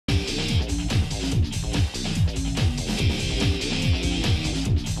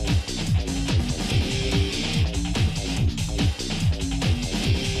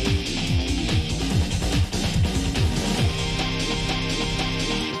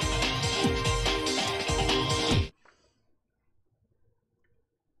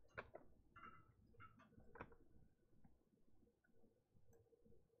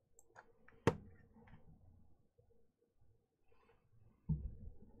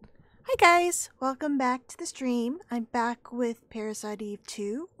Hi guys, welcome back to the stream. I'm back with Parasite Eve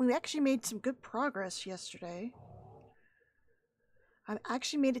 2. We actually made some good progress yesterday. I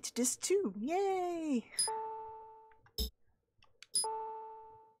actually made it to disc 2. Yay!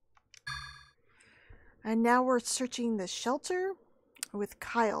 And now we're searching the shelter with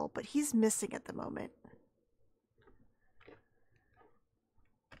Kyle, but he's missing at the moment.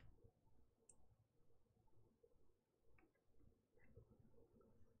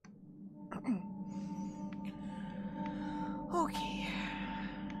 Okay.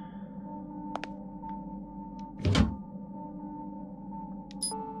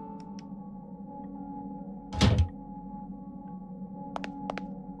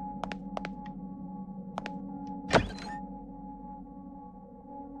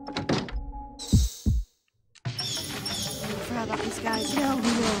 Forgot about these guys. No.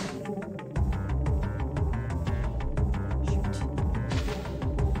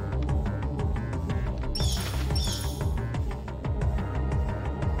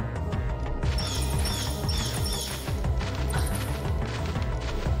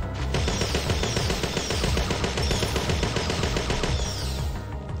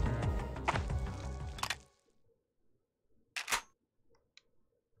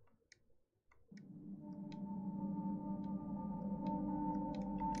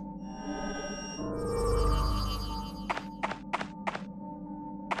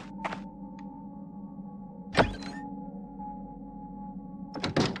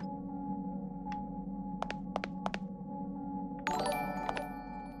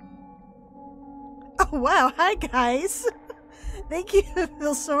 Oh wow, hi guys! Thank you,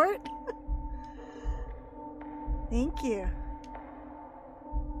 Phil Sort. Thank you.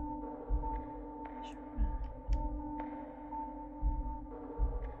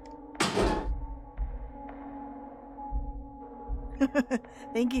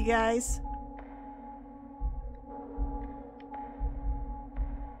 Thank you guys.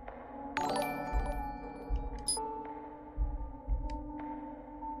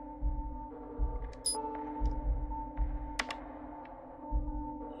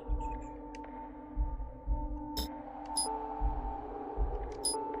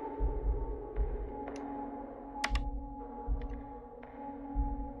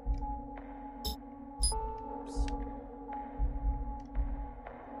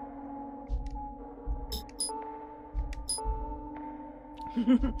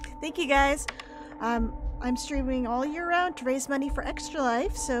 Thank you guys. I'm streaming all year round to raise money for Extra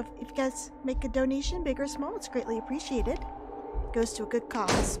Life, so if you guys make a donation, big or small, it's greatly appreciated. It goes to a good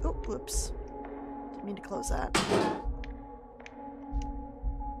cause. Oh, whoops. Didn't mean to close that.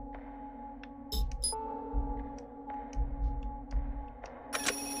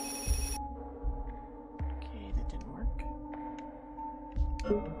 Okay, that didn't work.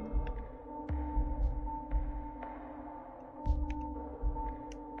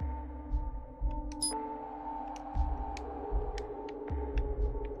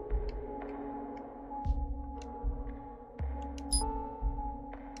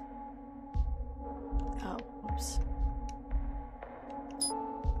 Oh, whoops.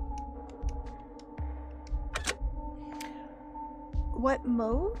 What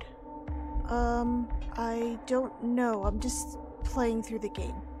mode? I don't know. I'm just playing through the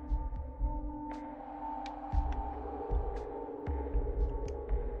game.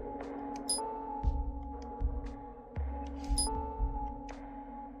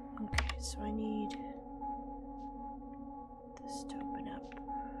 Okay, so I need this to open up.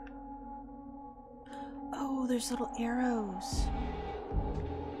 Oh, there's little arrows.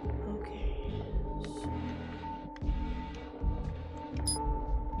 Okay.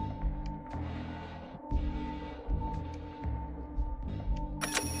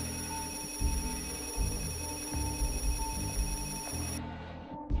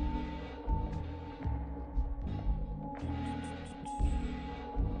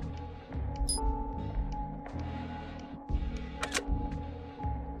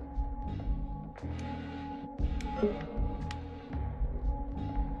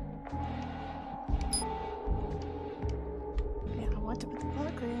 Yeah, I want to put the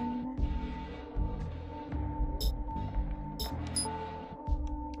plug in.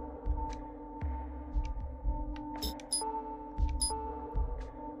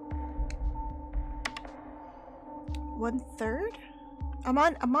 One third? I'm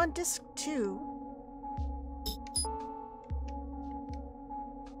on disc 2.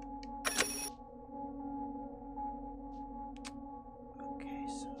 Okay,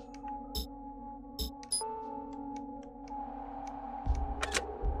 so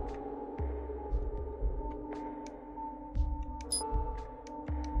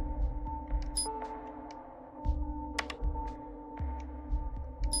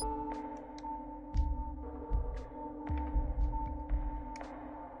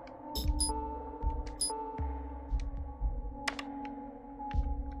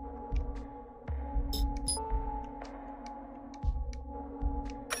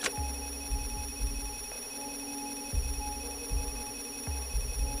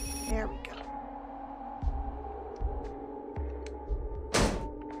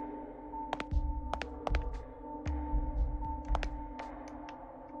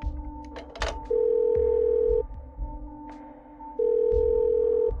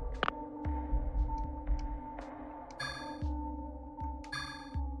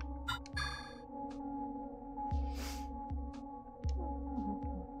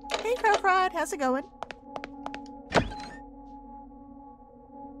Crow Prod. How's it going?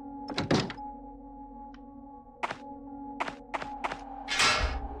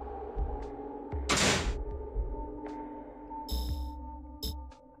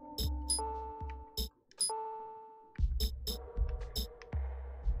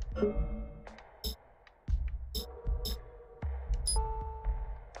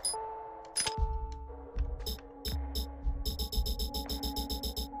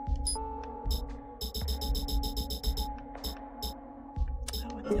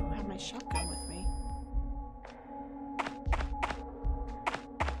 I don't have my shotgun with me.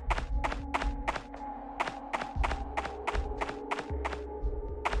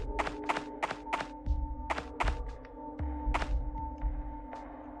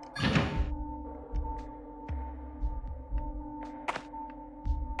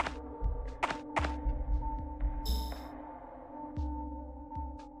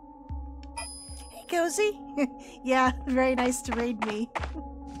 Hey, Cozy. Yeah, very nice to raid me.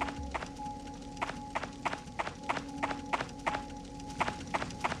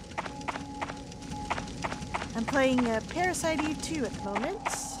 I'm playing Parasite 2 at the moment.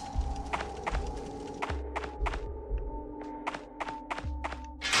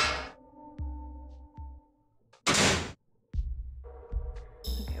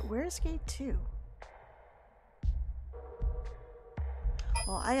 Okay, where's gate 2?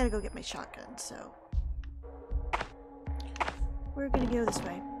 Well, I gotta go get my shotgun, so we're gonna go this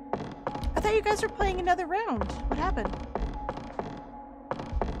way. I thought you guys were playing another round. What happened?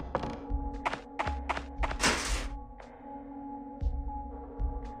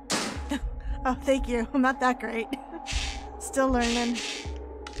 Oh, thank you. I'm not that great. Still learning.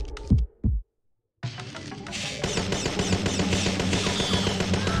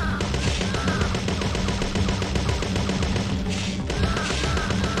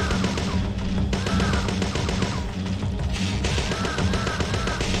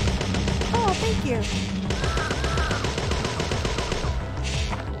 Oh, thank you.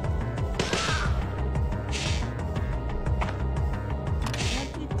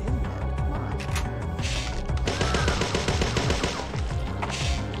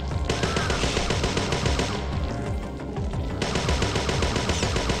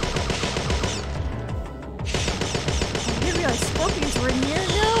 Scorpions were in here?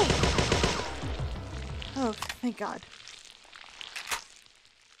 No! Oh, thank God.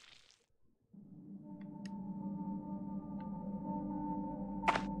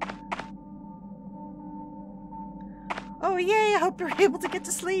 Oh, yay! I hope you're able to get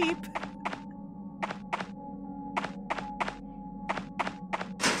to sleep.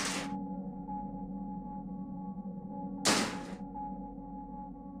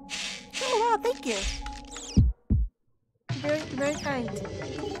 Oh, wow, thank you. Very, very kind.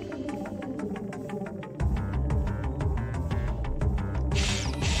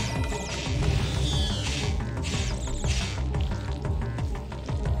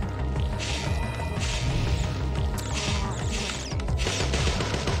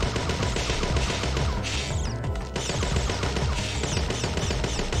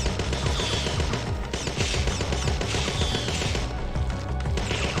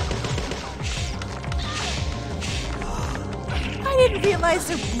 I didn't realize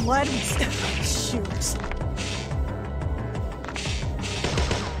their blood was... Shoot.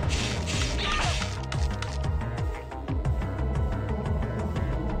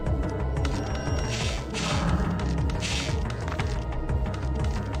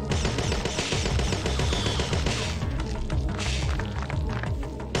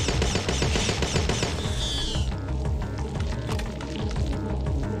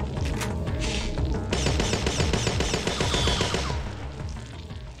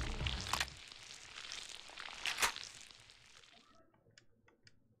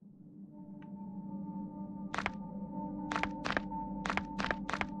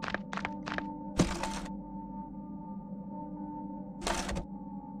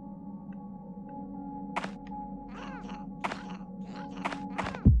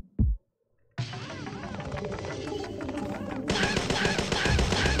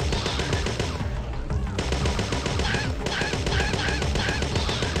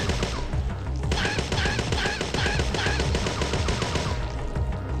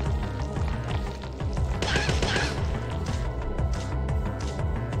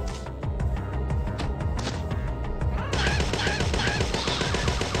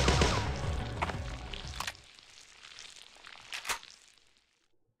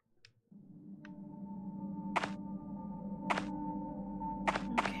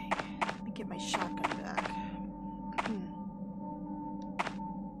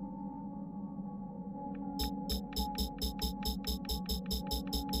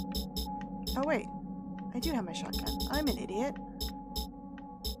 Oh, wait. I do have my shotgun. I'm an idiot.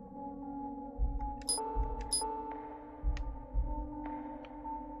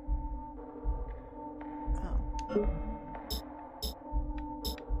 Oh.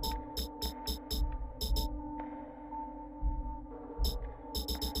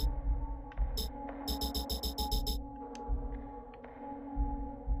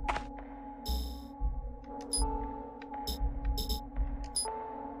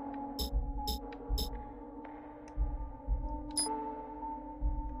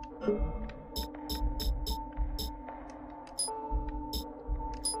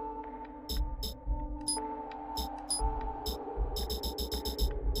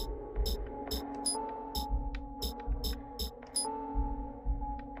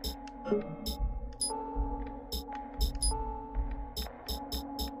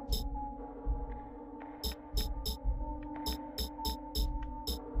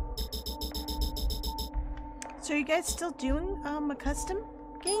 So are you guys still doing a custom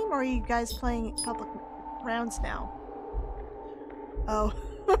game, or are you guys playing public rounds now? Oh.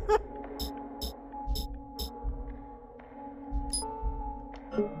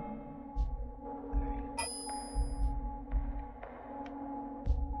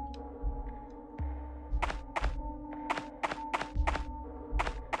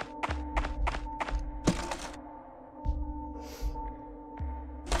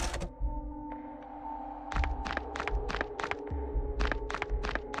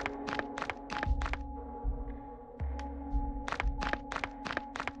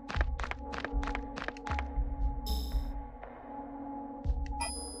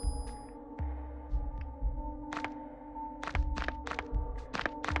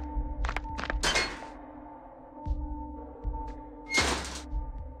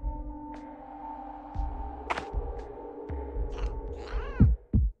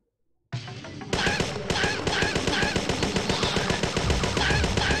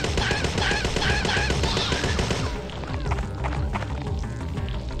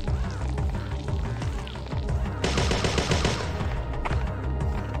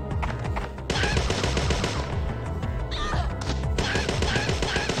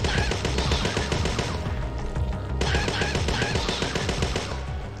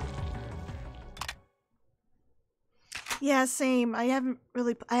 Yeah, same. I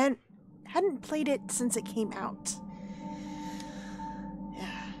hadn't played it since it came out. Yeah.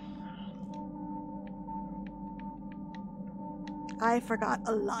 I forgot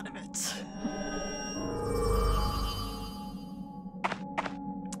a lot of it.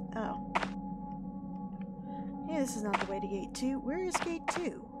 Oh. Yeah, this is not the way to gate 2. Where is gate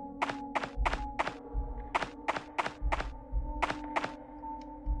 2?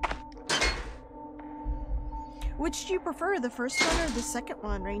 Which do you prefer, the first one or the second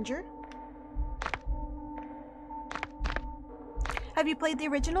one, Ranger? Have you played the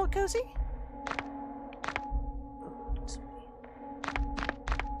original, Cozy?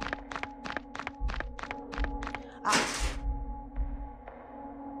 Ah.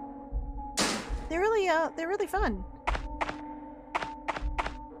 They're really fun.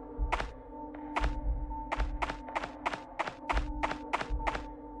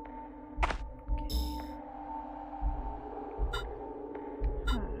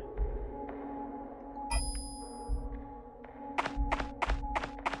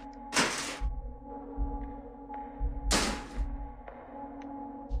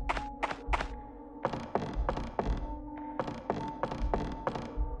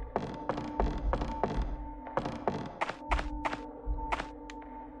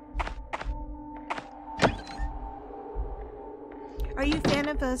 Are you a fan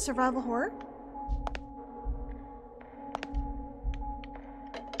of survival horror?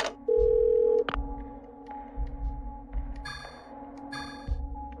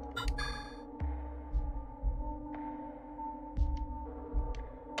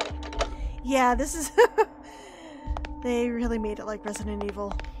 Yeah, this is... They really made it like Resident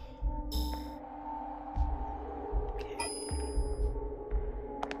Evil.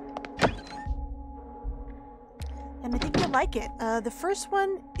 And I think you'll like it. The first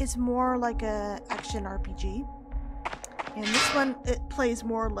one is more like a action RPG. And this one, it plays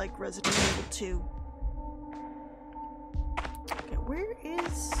more like Resident Evil 2. Okay, where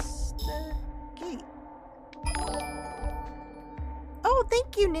is the gate? Oh,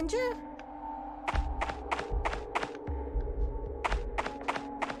 thank you, Ninja!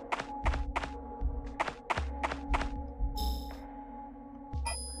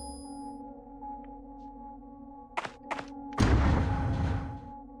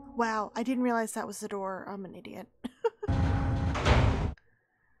 Wow, I didn't realize that was the door. I'm an idiot.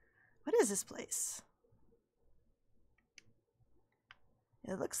 What is this place?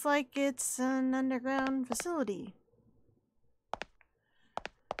 It looks like it's an underground facility.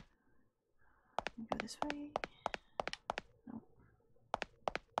 Go this way. No.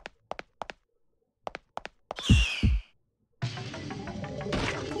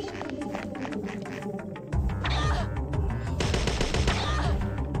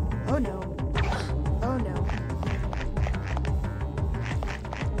 Oh no. Oh no.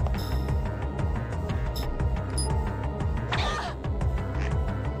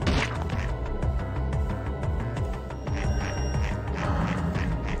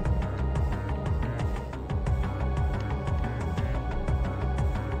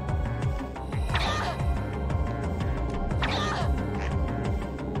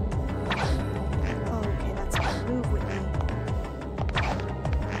 Okay, that's my move, Whitney.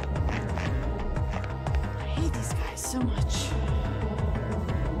 I hate these guys so much.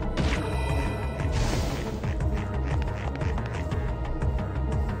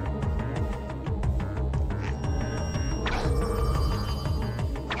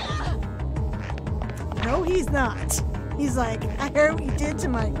 No, he's not. He's like, I heard what you did to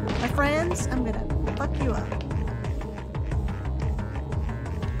my friends. I'm gonna fuck you up.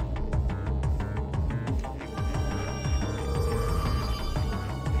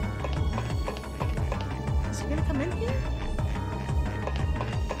 Is he gonna come in here?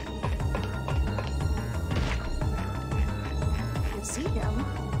 I can see him.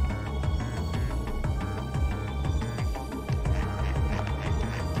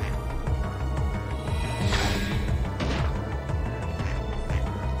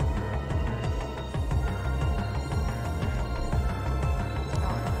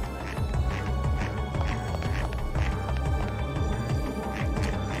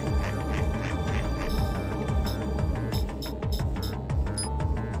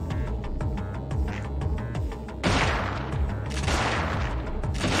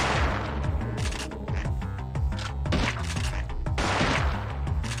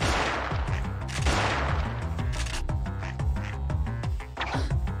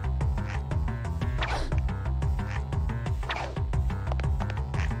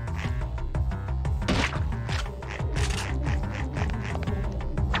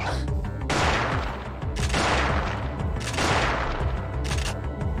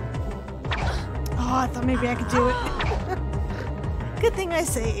 Oh, I thought maybe I could do it. Good thing I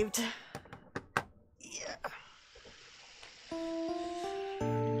saved. Yeah.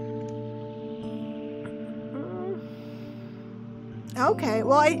 Okay,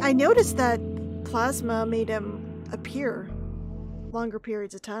 well, I noticed that plasma made him appear longer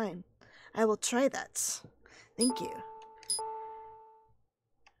periods of time. I will try that. Thank you.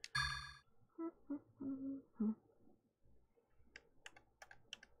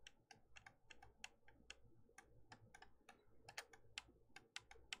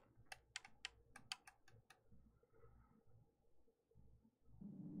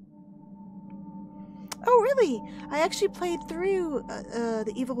 Oh, really? I actually played through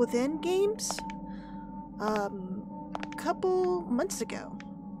the Evil Within games a couple months ago.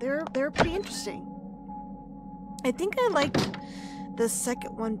 They're pretty interesting. I think I liked the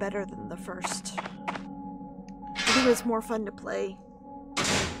second one better than the first. I think it was more fun to play.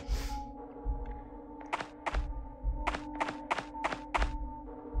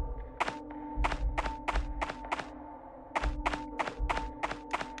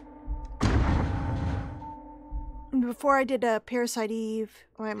 Before I did a Parasite Eve,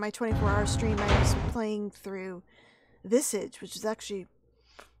 my 24-hour stream, I was playing through Visage, which is actually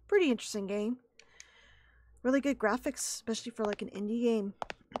a pretty interesting game. Really good graphics, especially for like an indie game.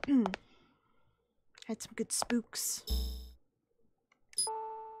 Had some good spooks.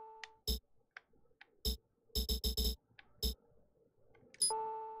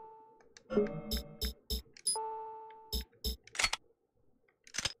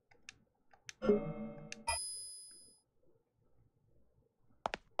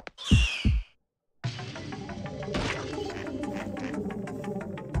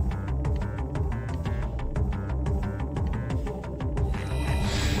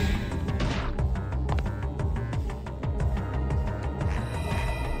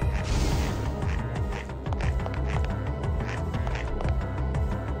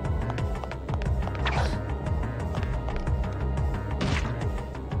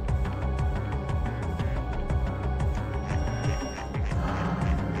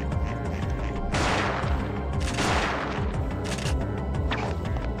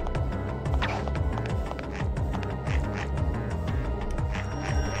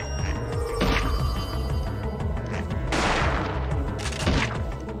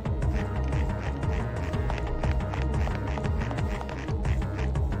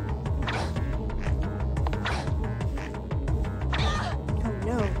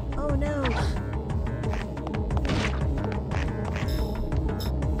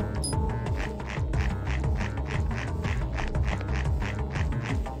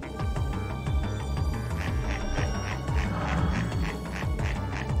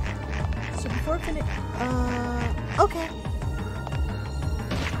 before finish. Okay.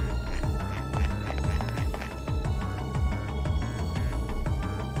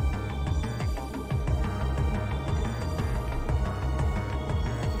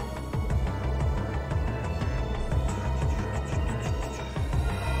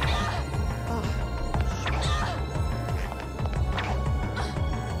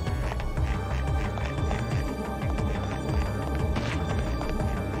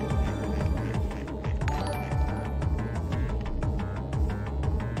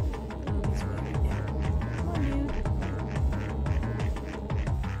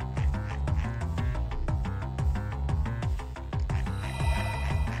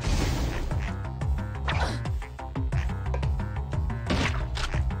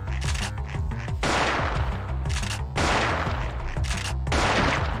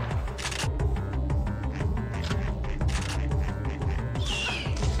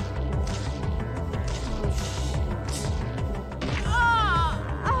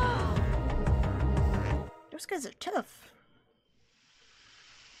 Those guys are tough.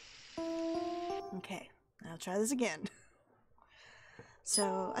 Okay, I'll try this again.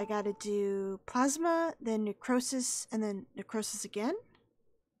 So I gotta do plasma, then necrosis, and then necrosis again.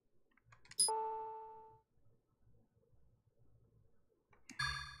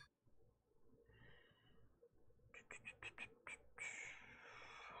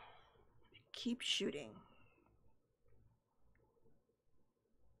 Keep shooting.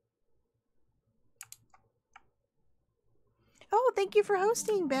 Oh, thank you for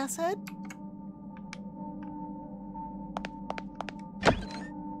hosting, Basshead.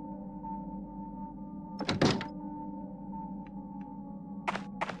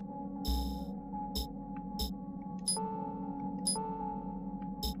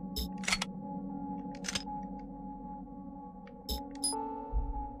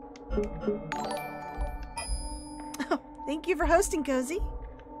 Oh, thank you for hosting, Cozy.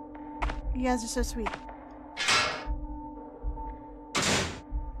 You guys are so sweet.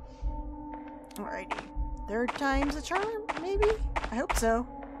 Alrighty. Third time's a charm, maybe? I hope so.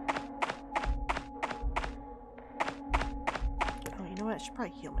 Oh, you know what? I should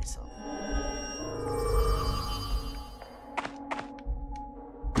probably heal myself.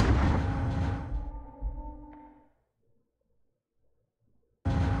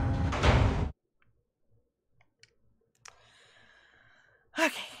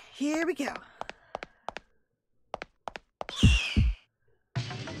 Okay, here we go.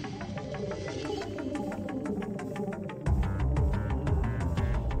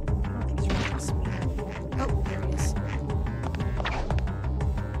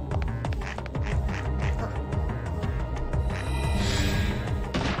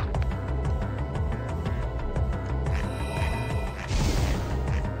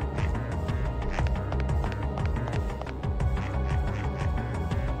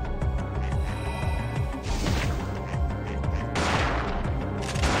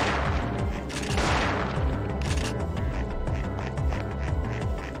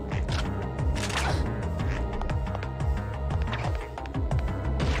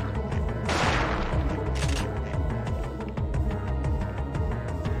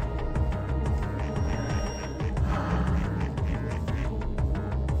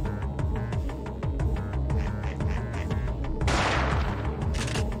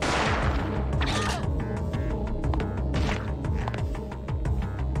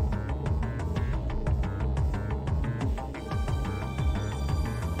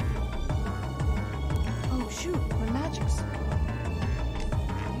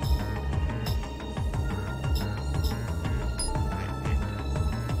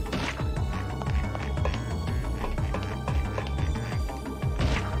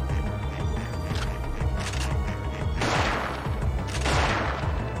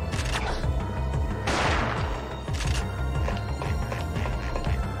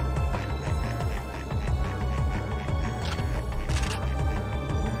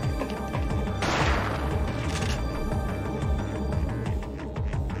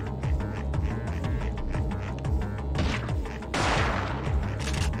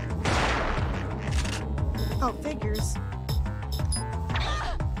 Oh, figures.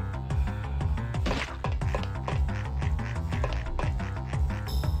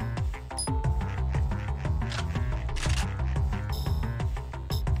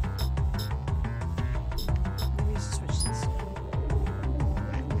 Maybe switch this.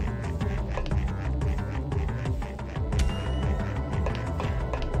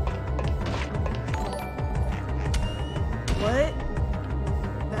 What?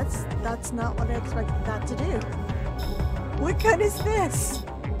 That's not what I expected that to do. What gun is this?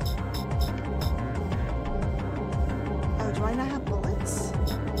 I not have bullets?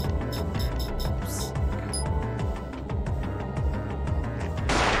 Oops.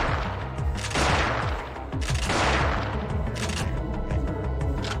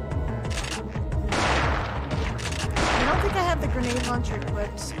 I don't think I have the grenade launcher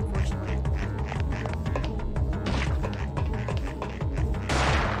equipped, unfortunately.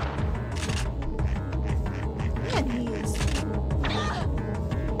 Man, he is.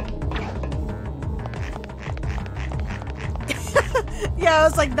 Yeah, I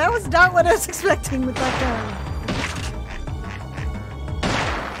was like, that was not what I was expecting with that gun.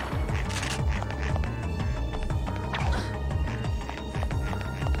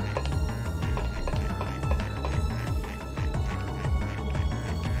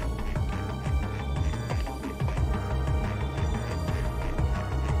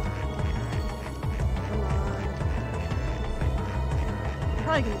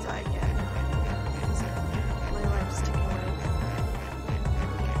 Probably gonna die again. My life's ticking away.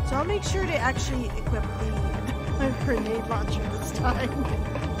 So I'll make sure to actually equip the grenade launcher this time.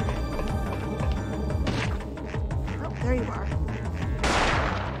 Oh, there you are.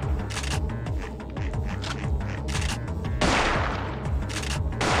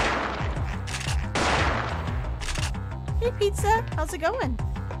 Hey pizza, how's it going?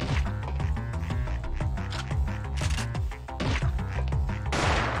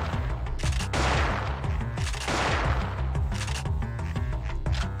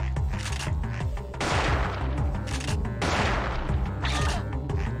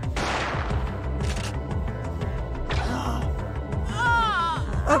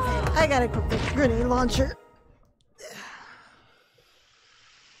 Okay, I gotta equip the grenade launcher.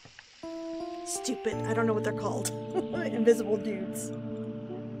 Stupid. I don't know what they're called. Invisible dudes.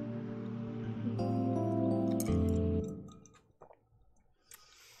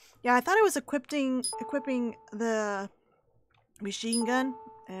 Yeah, I thought I was equipping the machine gun,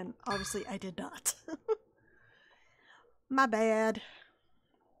 and obviously I did not. My bad.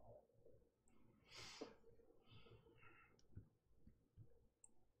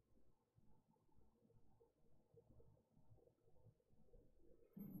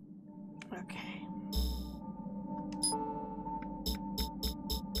 Okay.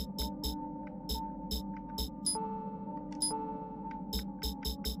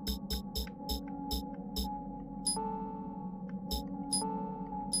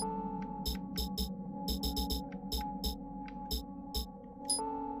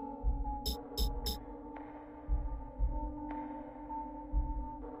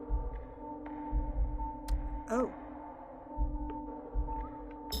 Oh.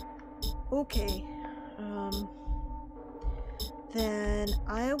 Okay. Then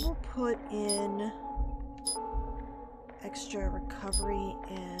I will put in extra recovery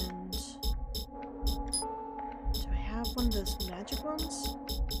and do I have one of those magic ones?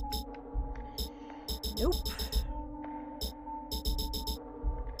 Nope.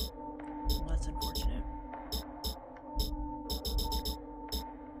 Well, that's unfortunate.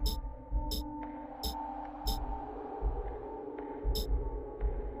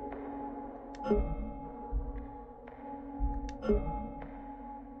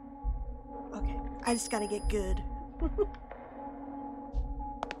 Okay, I just gotta get good. I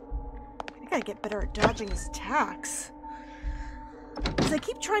gotta get better at dodging his attacks. Because I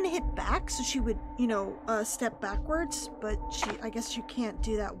keep trying to hit back so she would, you know, step backwards, but I guess she can't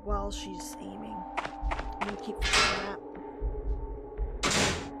do that while she's aiming. I'm gonna keep trying that.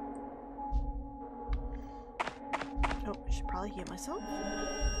 Oh, I should probably heal myself.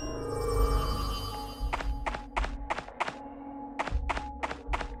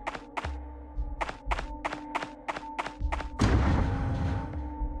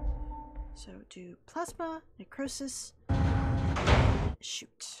 So do plasma, necrosis,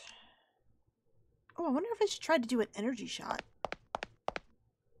 shoot. Oh, I wonder if I should try to do an energy shot.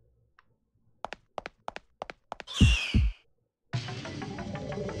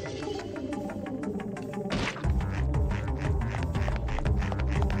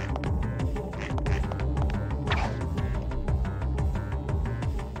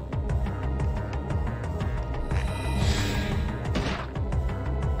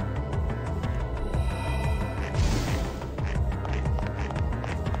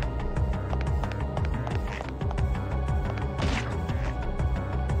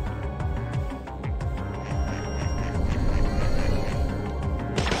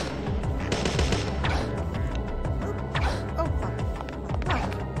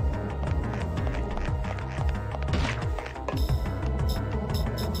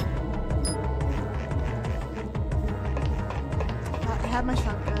 My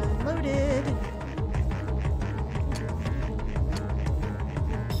shotgun loaded.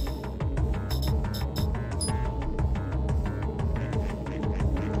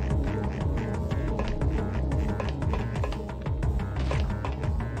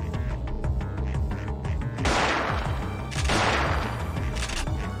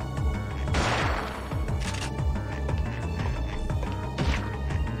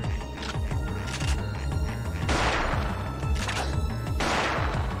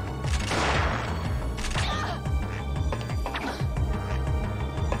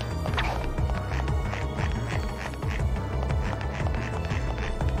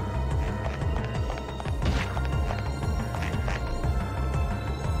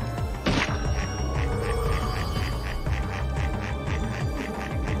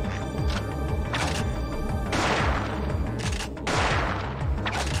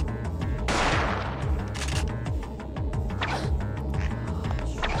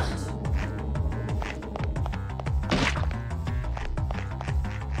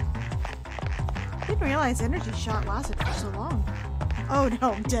 why his energy shot lasted for so long. Oh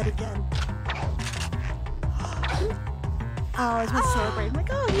no, I'm dead again. Oh, I was meant to celebrate. I'm like,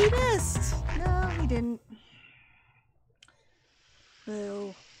 oh, he missed. No, he didn't.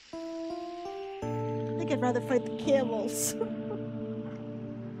 Boo. I think I'd rather fight the camels.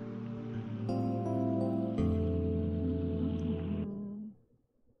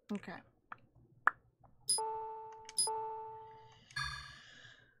 Okay.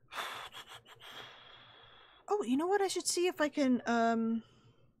 Oh, you know what? I should see if I can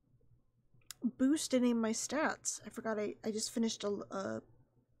boost any of my stats. I forgot I just finished a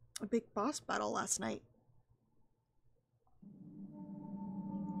big boss battle last night.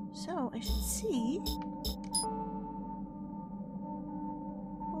 So I should see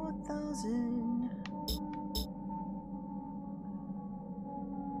 4,000.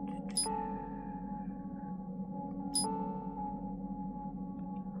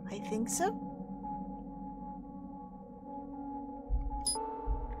 I think so.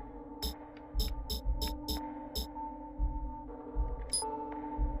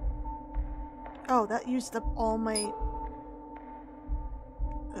 Oh, that used up all my...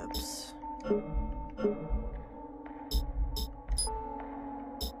 Oops.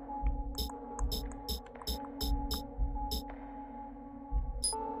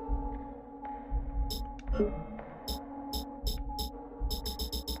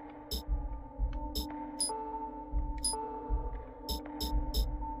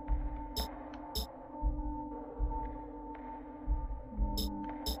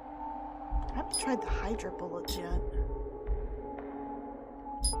 I haven't tried the Hydra bullets yet.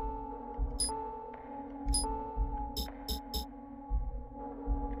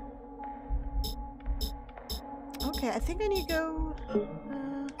 Okay, I think I need to go...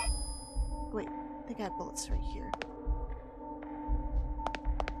 wait, I think I have bullets right here.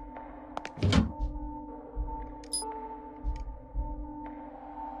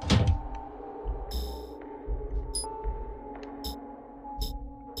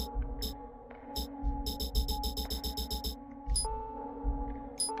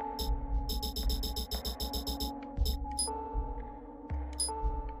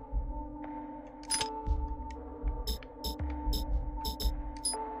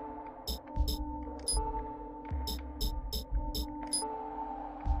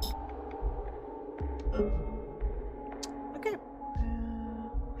 Okay.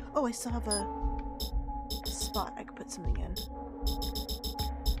 Oh, I still have a spot I could put something in.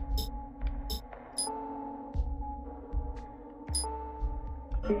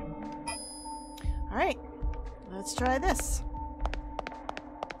 Alright, let's try this.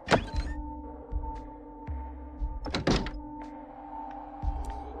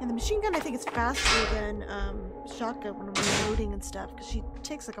 And the machine gun, I think, is faster than shotgun when I'm reloading and stuff, because she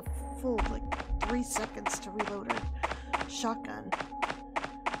takes like a full, like, 3 seconds to reload her shotgun.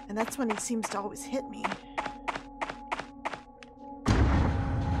 And that's when he seems to always hit me.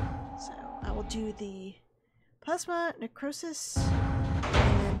 So, I will do the plasma, necrosis,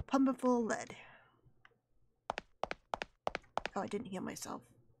 and then pump it full of lead. Oh, I didn't heal myself.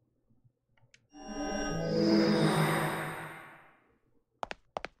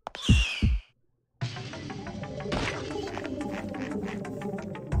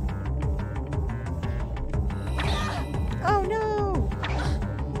 Oh no!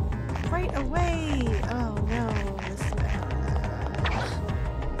 Right away! Oh no, this is bad.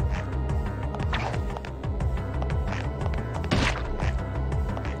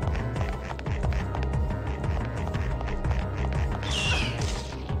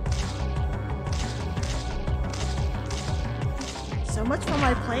 So much for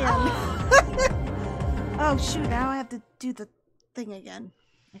my plan. Oh shoot, now I have to do the thing again.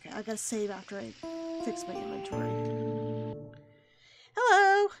 Okay, I gotta save after I fix my inventory.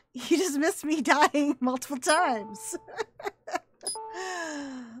 Hello! You just missed me dying multiple times.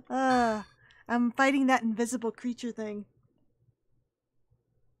 I'm fighting that invisible creature thing.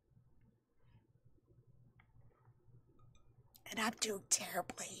 And I'm doing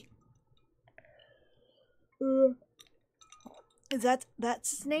terribly. Is that's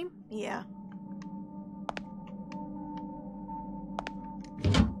his name? Yeah.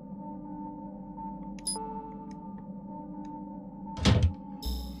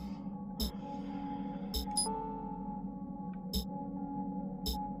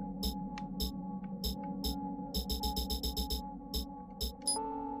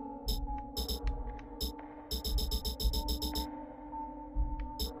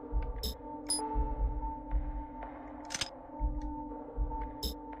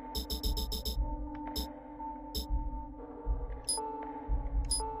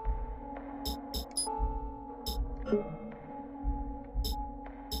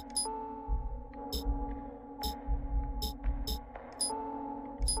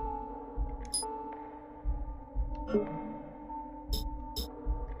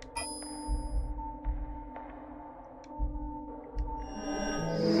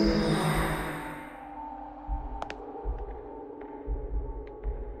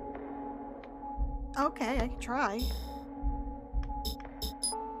 I can try.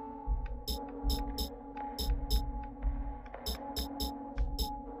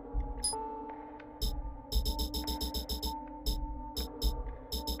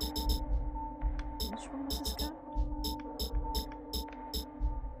 Which one was this gun?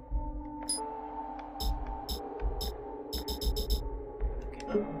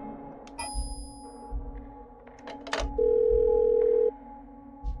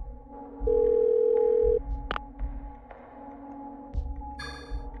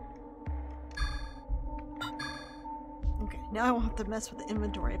 Okay. Now I won't have to mess with the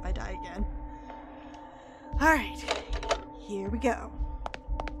inventory if I die again. Alright, here we go.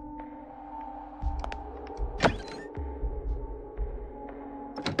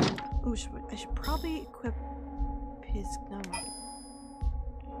 Ooh, I should probably equip his... No.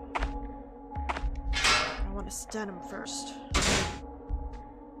 I want to stun him first.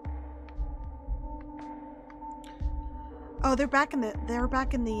 Oh, they're back in the... They're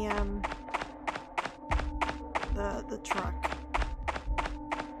back in the truck.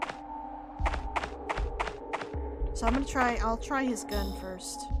 So I'm gonna try, I'll try his gun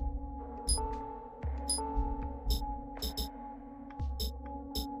first.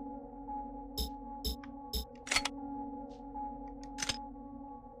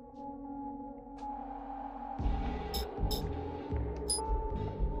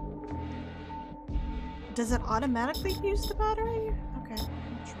 Does it automatically use the battery? Okay,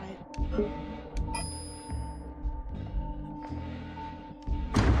 I'll try it.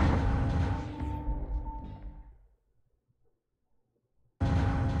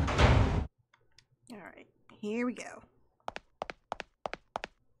 Alright, here we go.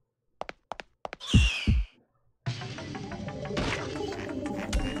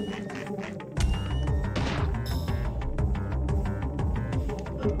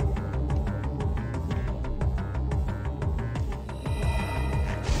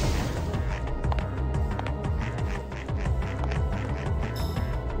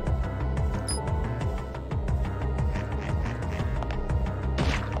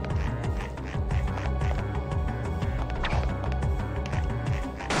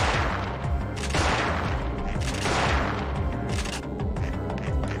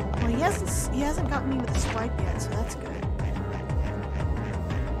 He hasn't got me with a swipe yet, so that's good.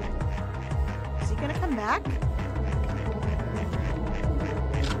 Is he gonna come back?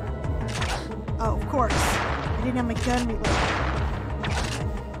 Oh, of course. I didn't have my gun reloaded.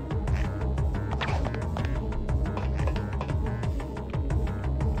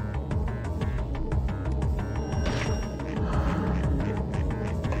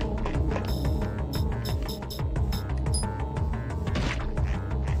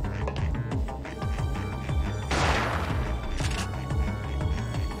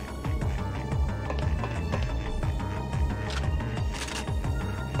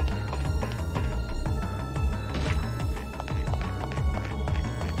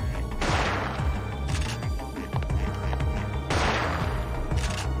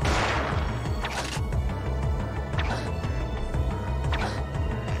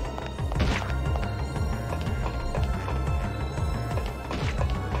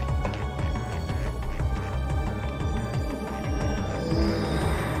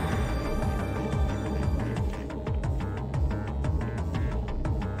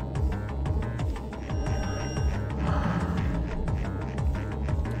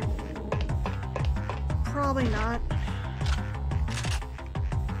 Probably not.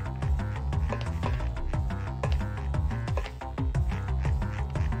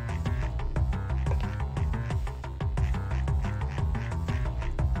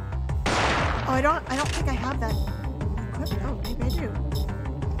 Oh, I don't think I have that equipped. Oh, maybe I do.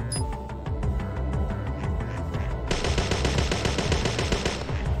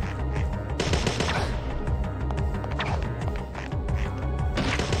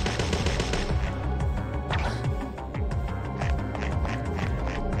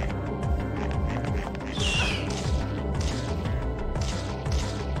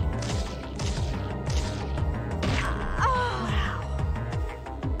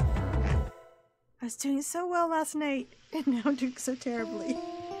 I was doing so well last night, and now I'm doing so terribly.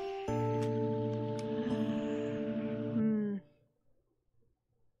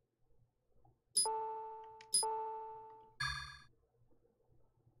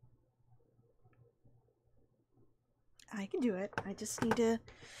 I can do it. I just need to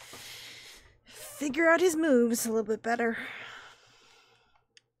figure out his moves a little bit better.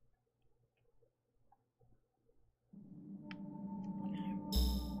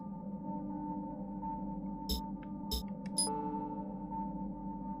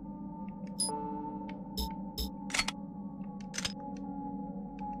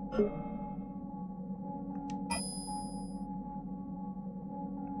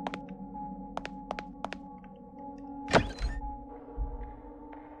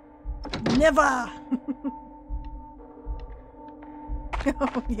 Never!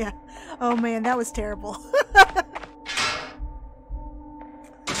 Oh, yeah. Oh, man, that was terrible.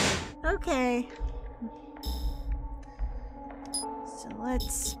 Okay. So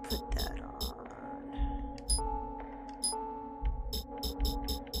let's put that on.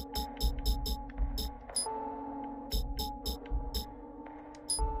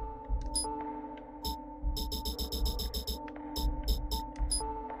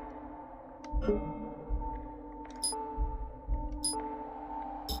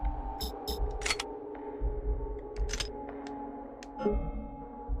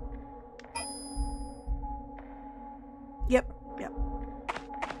 Yep.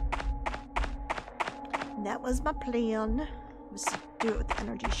 That was my plan. Was to do it with the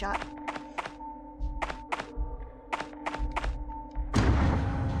energy shot.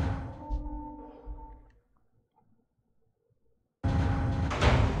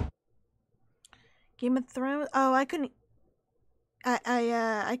 Game of Thrones. Oh, I couldn't.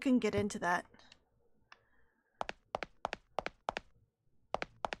 I couldn't get into that.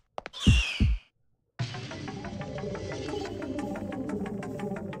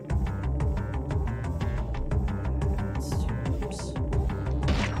 Oops.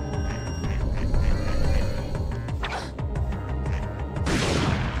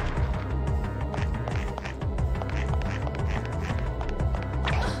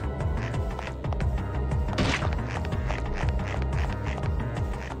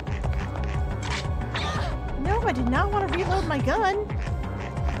 No, I did not want to reload my gun.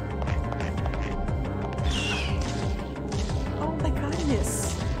 Oh my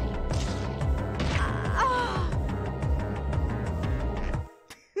goodness.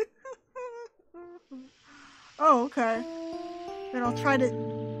 Oh, okay. Then I'll try to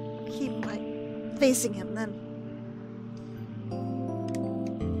keep facing him then.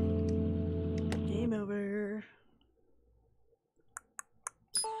 Game over.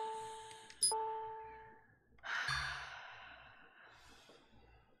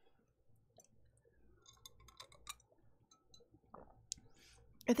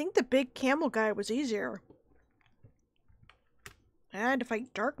 I think the big camel guy was easier. I had to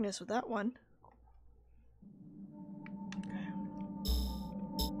fight darkness with that one.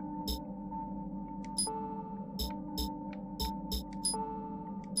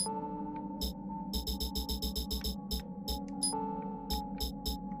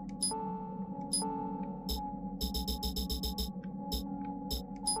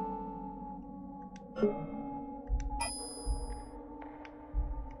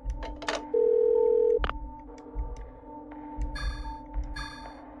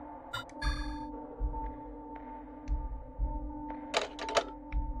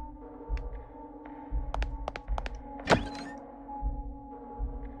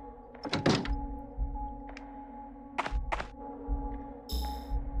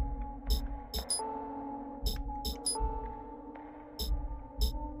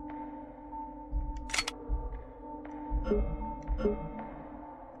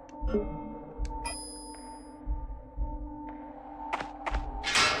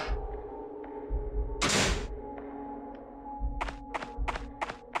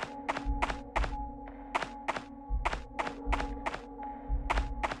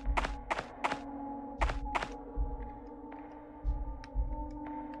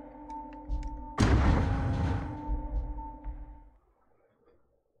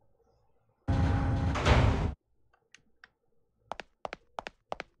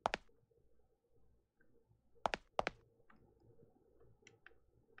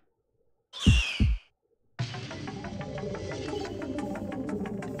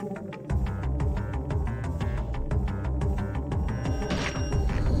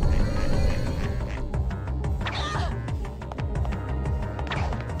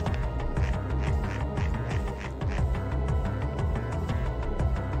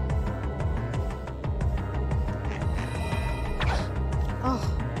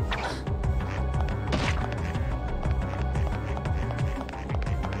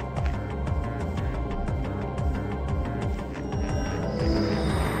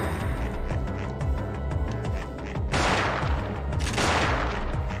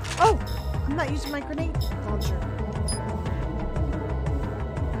 Using my grenade launcher.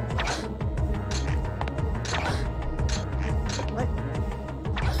 What?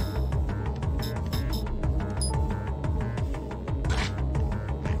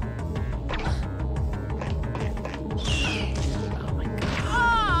 Oh my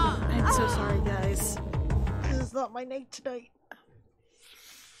god. I'm so sorry, guys. This is not my night tonight.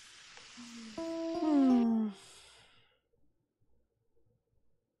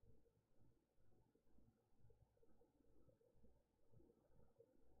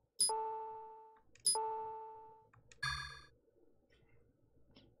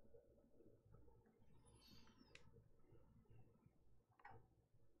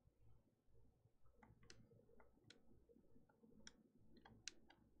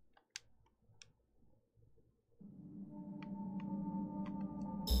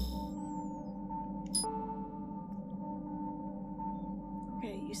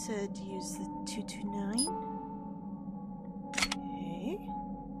 you said use the 229. Okay.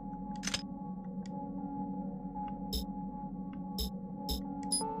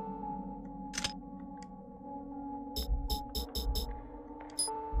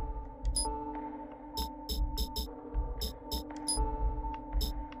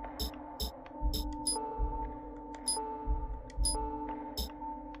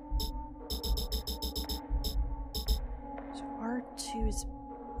 R2 is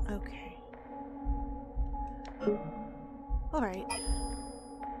okay. All right.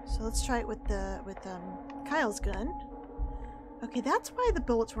 So let's try it with Kyle's gun. Okay, that's why the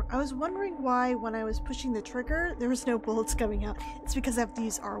bullets were. I was wondering why when I was pushing the trigger there was no bullets coming out. It's because I have to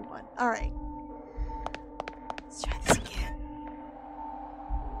use R1. All right. Let's try this again.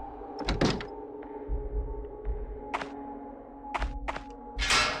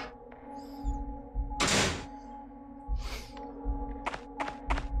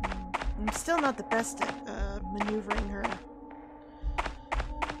 I'm still not the best at maneuvering her.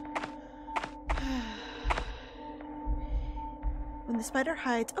 When the spider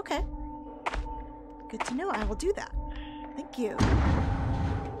hides, okay. Good to know. I will do that. Thank you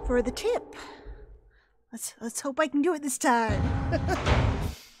for the tip. Let's hope I can do it this time.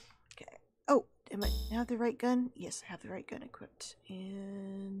 Okay. Oh, I have the right gun? Yes, I have the right gun equipped.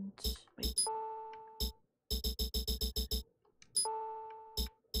 And wait.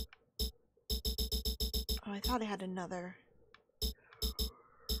 Oh, I thought I had another.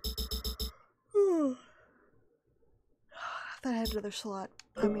 I thought I had another slot.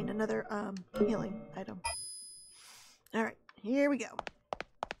 I mean, another healing item. All right, here we go.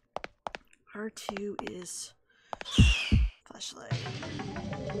 R2 is flashlight.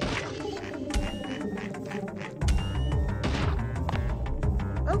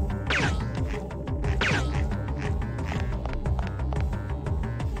 Oh.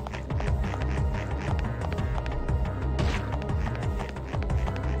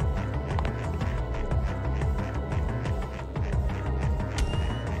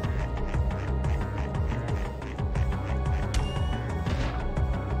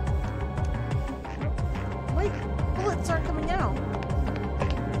 Wait, bullets aren't coming out.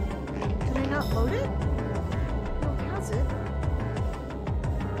 Did I not load it? No, it has it.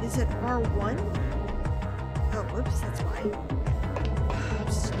 Is it R1? Oh, whoops, that's why.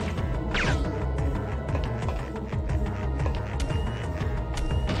 Oops.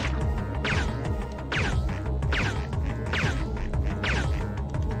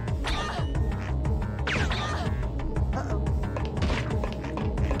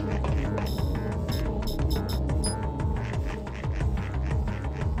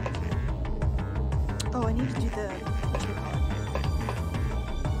 Oh, I need to do the whatchamacallit.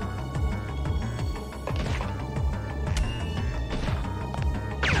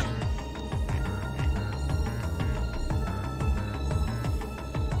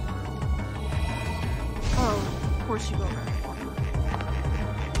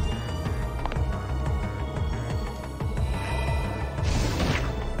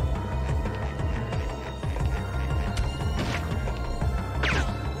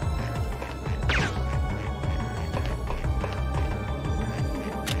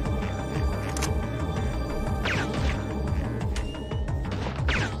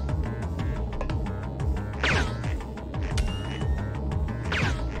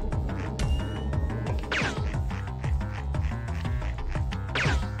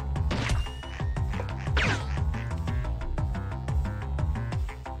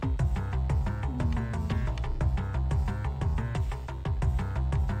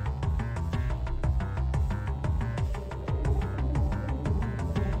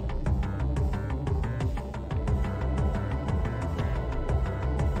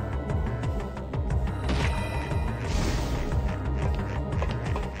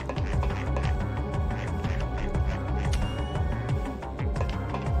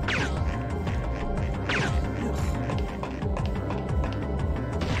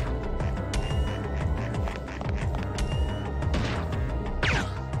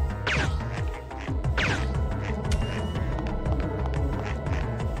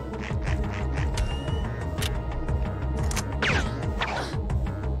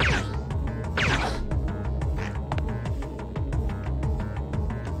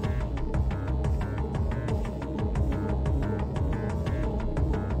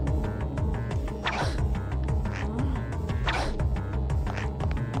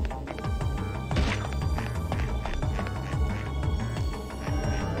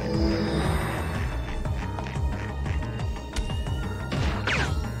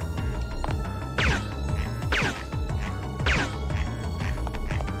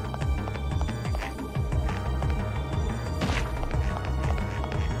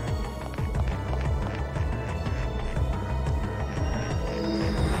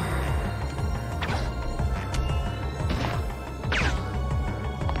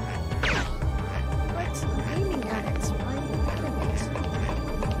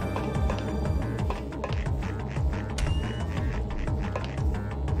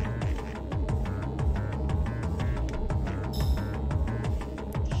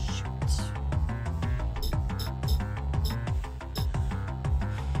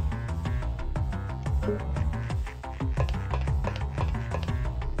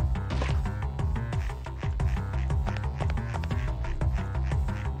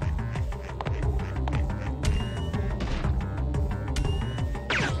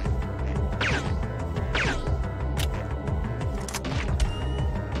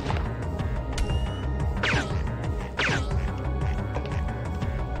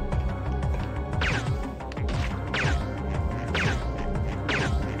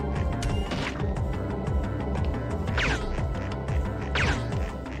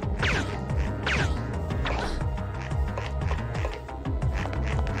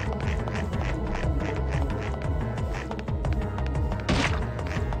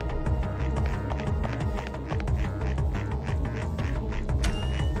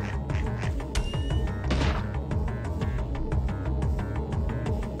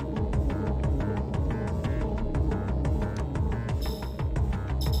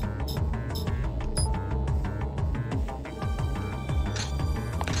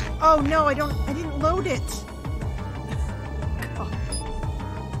 Oh no, I didn't load it. God.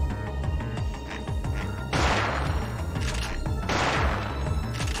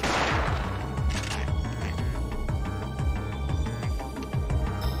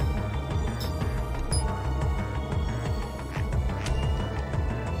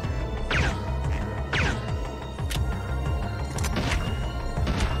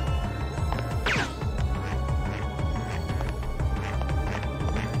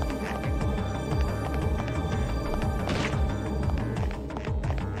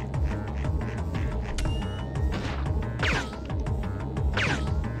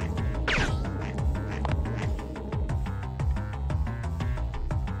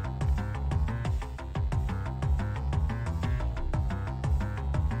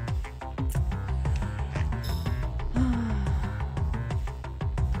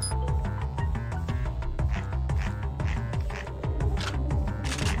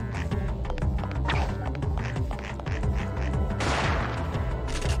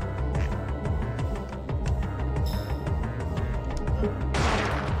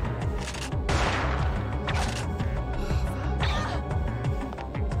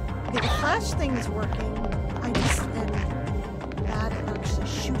 Flash thing is working. I just am bad at actually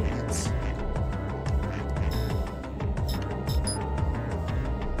shooting it.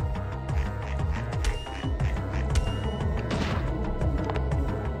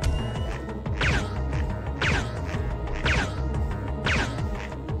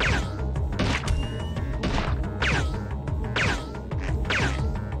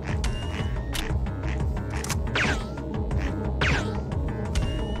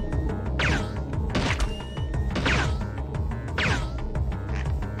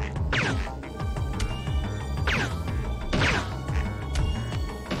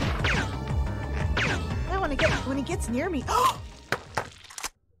 When he gets near me. Oh!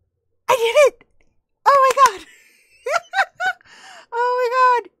 I did it! Oh my god! Oh my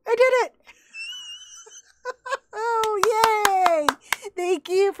god! I did it! Oh, yay! Thank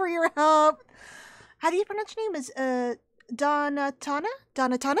you for your help. How do you pronounce your name? Is Donatana?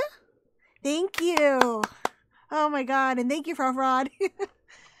 Donatana? Thank you. Oh my god, and thank you, Frog Rod.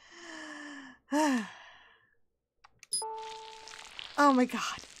 Oh my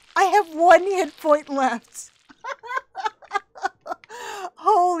god. I have 1 hit point left.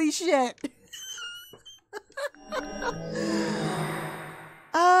 Holy shit.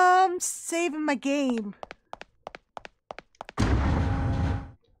 Saving my game.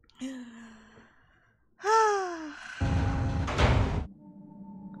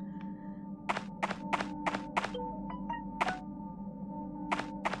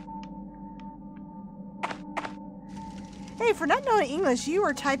 Hey, for not knowing English, you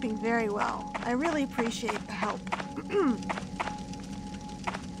are typing very well. I really appreciate the help.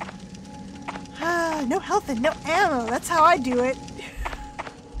 No health and no ammo. That's how I do it.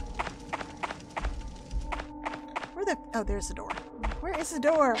 Where the... Oh, there's the door. Where is the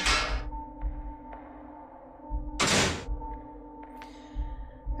door?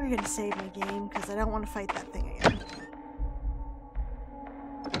 I'm gonna save my game because I don't want to fight that thing again.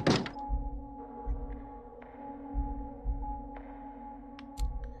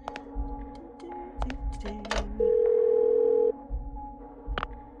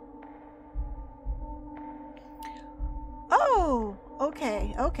 Oh,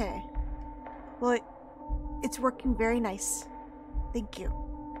 okay, okay. Well, it's working very nice. Thank you.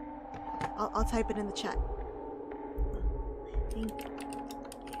 I'll type it in the chat. Thank you.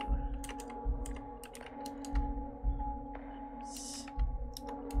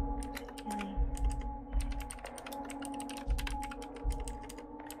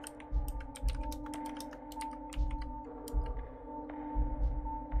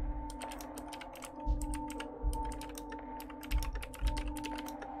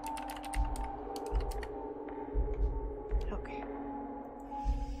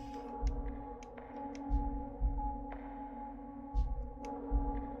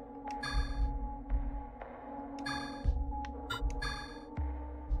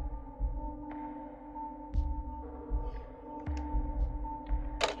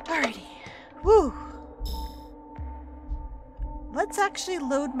 Alrighty. Woo! Let's actually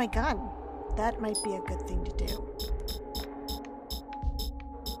load my gun. That might be a good thing to do.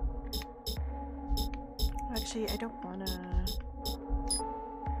 Actually, I don't want to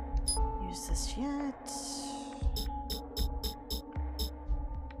use this yet.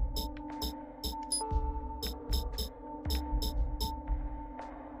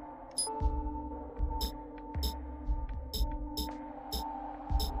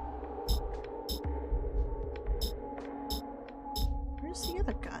 Where's the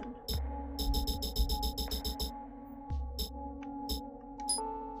other gun.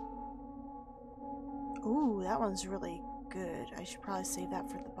 Ooh, that one's really good. I should probably save that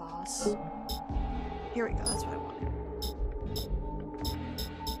for the boss. Here we go, that's what I wanted.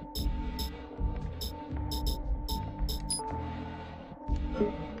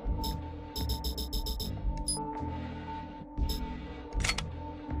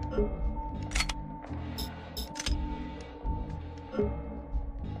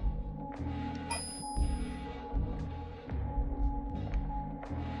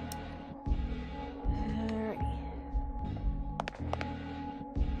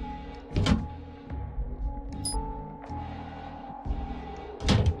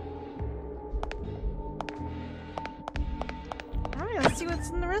 Let's see what's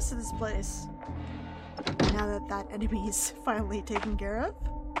in the rest of this place. Now that that enemy's finally taken care of.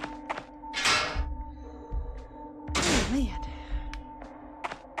 Oh man.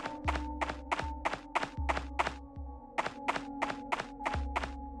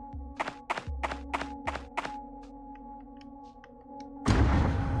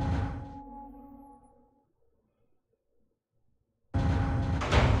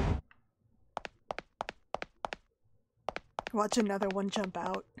 Watch another one jump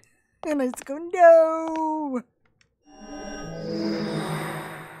out. And I just go, no!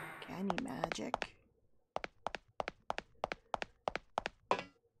 Candy magic.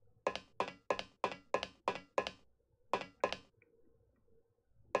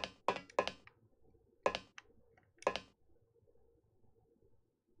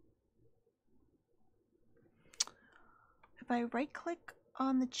 If I right click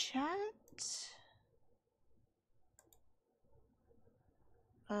on the chat,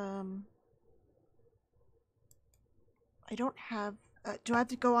 I don't have, do I have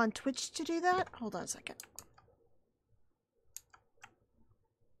to go on Twitch to do that? Hold on a second.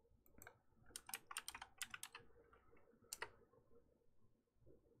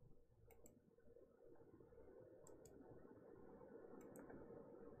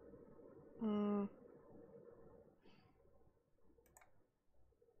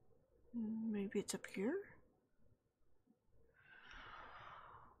 Maybe it's up here?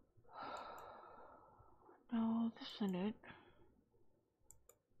 No, this isn't it.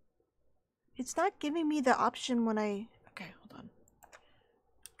 It's not giving me the option when I... Okay, hold on.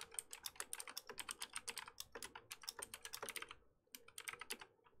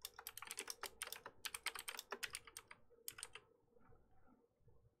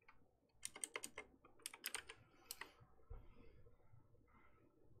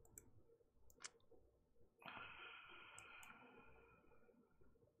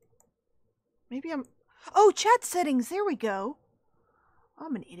 Maybe I'm... Oh, chat settings! There we go!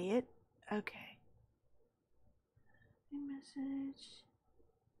 I'm an idiot. Okay. Message...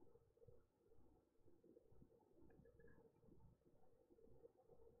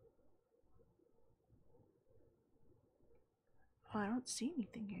 Oh, I don't see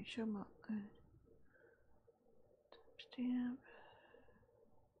anything here. Show them up. Stamp.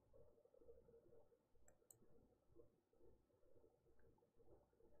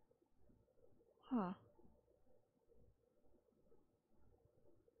 Huh.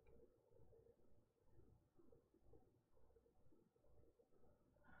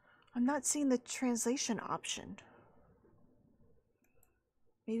 I'm not seeing the translation option.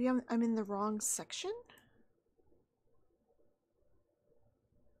 Maybe I'm in the wrong section?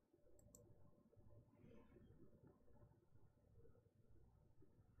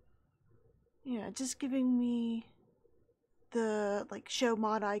 Yeah, just giving me the, like, show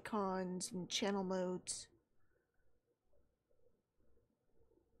mod icons and channel modes.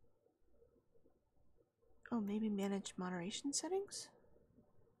 Oh, maybe manage moderation settings?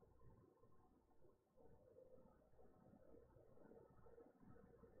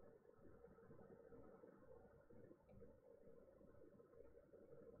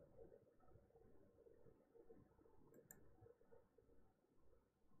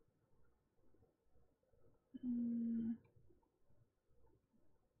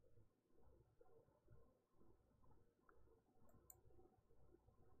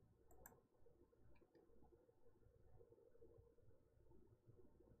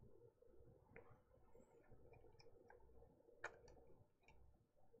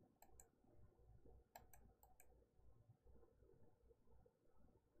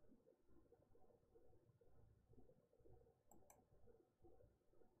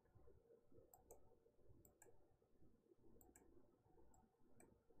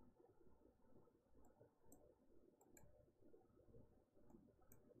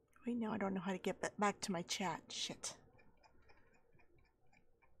 Wait, now I don't know how to get back to my chat. Shit.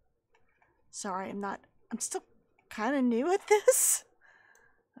 Sorry, I'm still kind of new at this.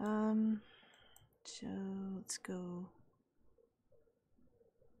 So let's go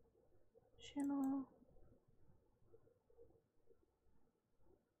channel.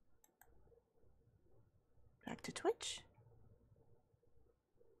 Back to Twitch.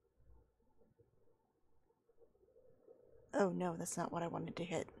 Oh no, that's not what I wanted to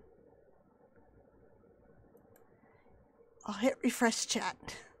hit. I'll hit refresh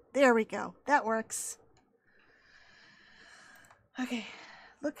chat. There we go. That works. Okay.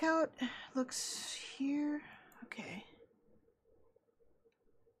 Look how it looks here. Okay.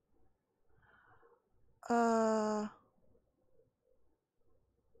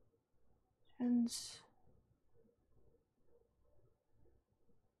 Trends.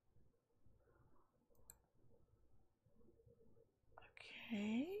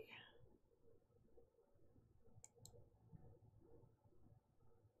 Okay.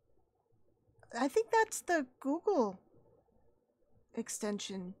 I think that's the Google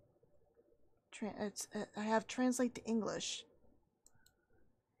extension. I have translate to English.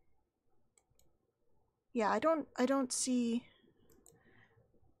 Yeah, I don't see.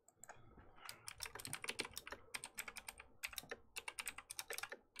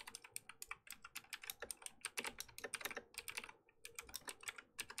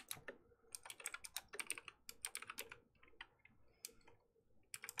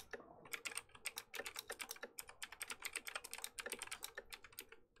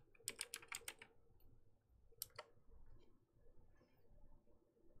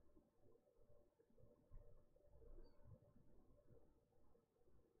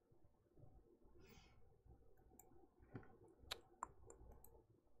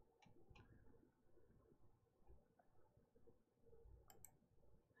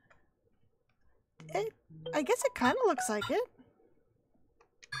 I guess it kind of looks like it.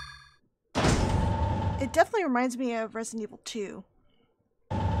 It definitely reminds me of Resident Evil 2.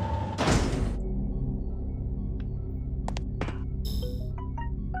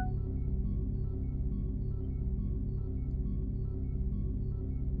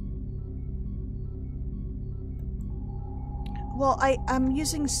 Well, I'm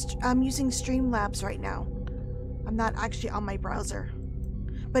using Streamlabs right now. I'm not actually on my browser.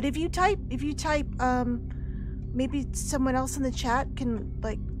 But if you type maybe someone else in the chat can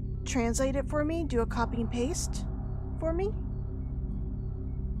like translate it for me, do a copy and paste for me.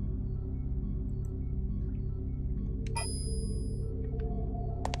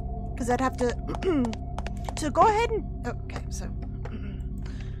 Because I'd have to so go ahead and okay, so go ahead and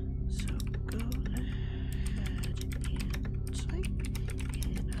type,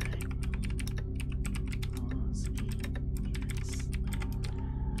 and I will pause and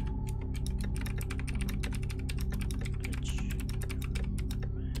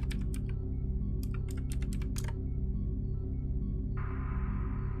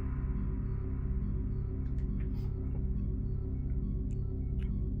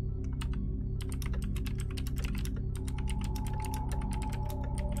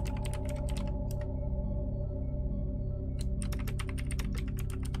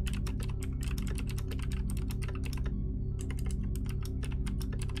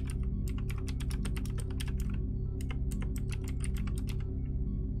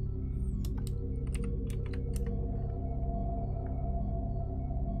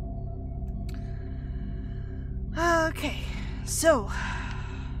okay, so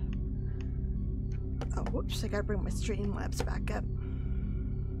oh whoops, I gotta bring my Streamlabs back up.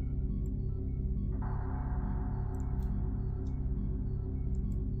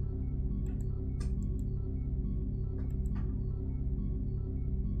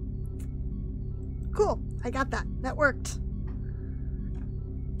 Cool, I got that. That worked.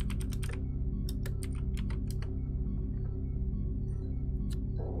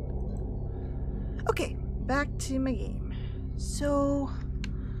 Okay, back to my game. So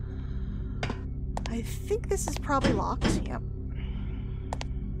I think this is probably locked. Yep.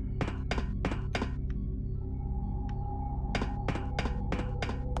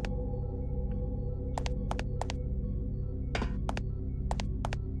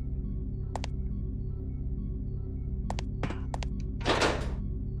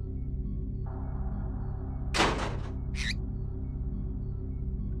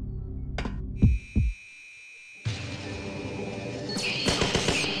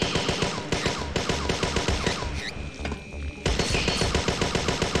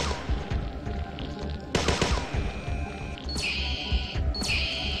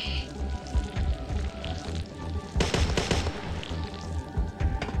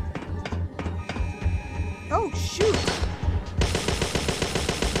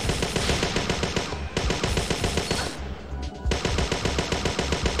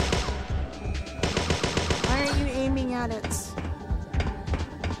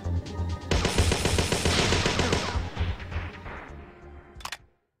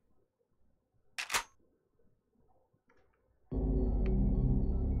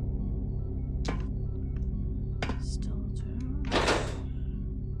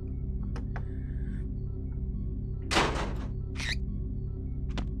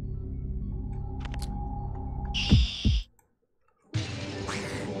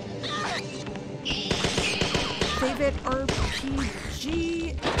 favorite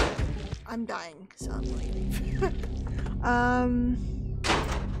RPG. I'm dying, so I'm going to leave.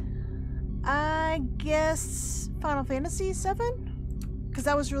 I guess Final Fantasy VII, because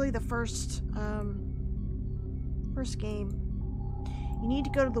that was really the first game. You need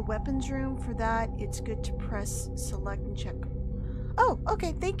to go to the weapons room for that. It's good to press select and check. Oh,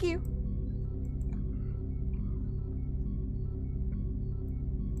 okay, thank you.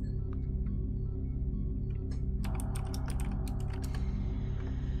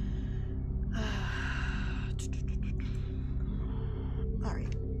 All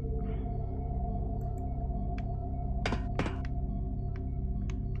right.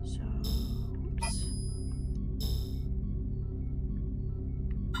 So, oops.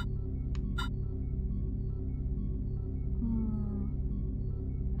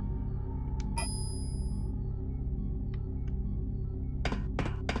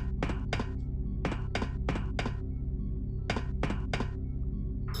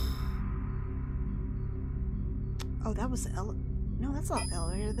 Oh, that was the no, that's not the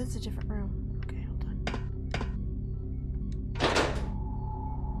elevator. That's a different room. Okay, hold on.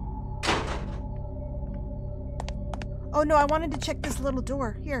 Oh no, I wanted to check this little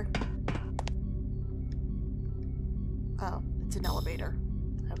door. Here. Oh, it's an elevator.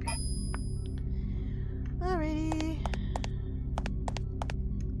 Okay. Alrighty.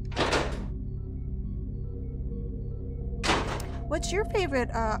 What's your favorite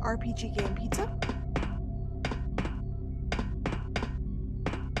RPG game, Pizza?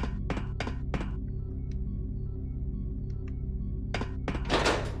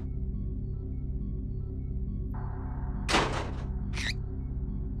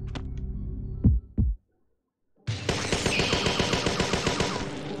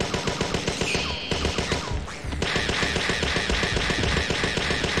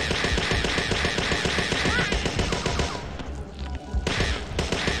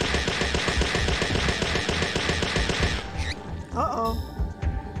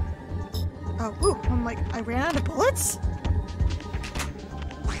 Oh, woo, I'm like, I ran out of bullets?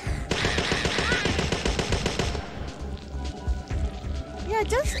 Yeah,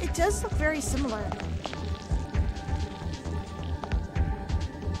 it does look very similar.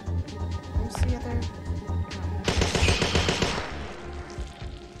 Where's the other?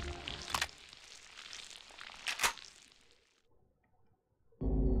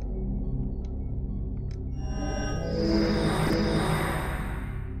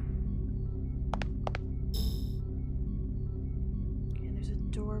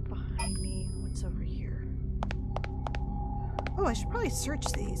 Behind me. What's over here? Oh, I should probably search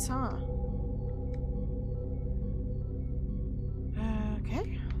these, huh?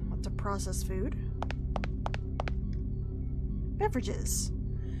 Okay. Lots of processed food. Beverages.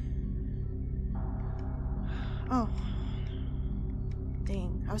 Oh.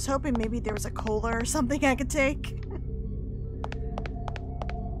 Dang. I was hoping maybe there was a cola or something I could take.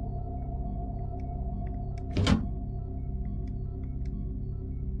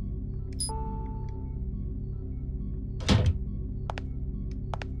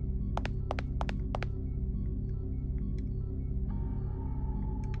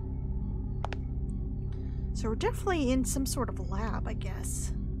 So we're definitely in some sort of lab, I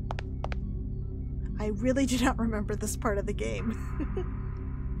guess. I really do not remember this part of the game.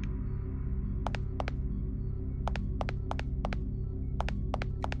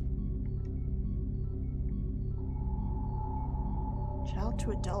 Child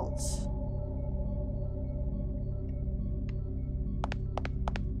to adults.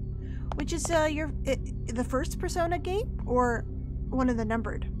 Which is the first Persona game or one of the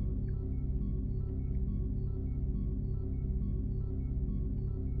numbered?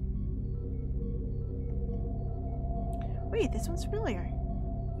 Wait, this one's familiar.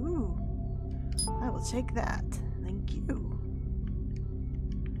 Ooh. I will take that. Thank you.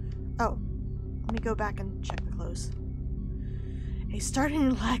 Oh. Let me go back and check the clothes. A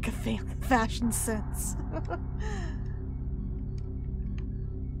starting lack of fashion sense.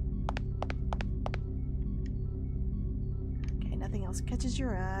 Okay, nothing else catches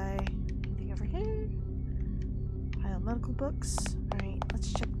your eye. Anything over here? Pile of medical books. Alright,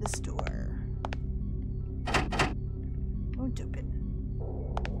 let's check this door. Won't open.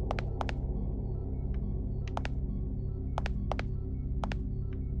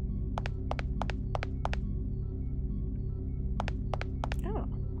 Oh.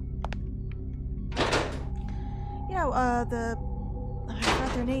 Yeah, I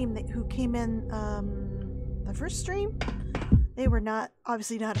forgot their name, who came in, the first stream? They were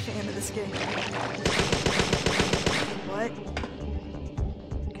obviously not a fan of this game. What?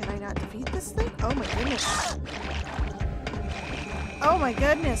 Can I not defeat this thing? Oh my goodness. Oh my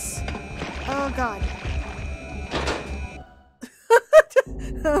goodness. Oh god.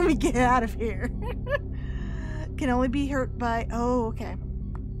 Let me get out of here. Can only be hurt by... Oh, okay.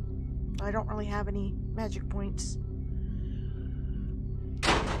 I don't really have any magic points.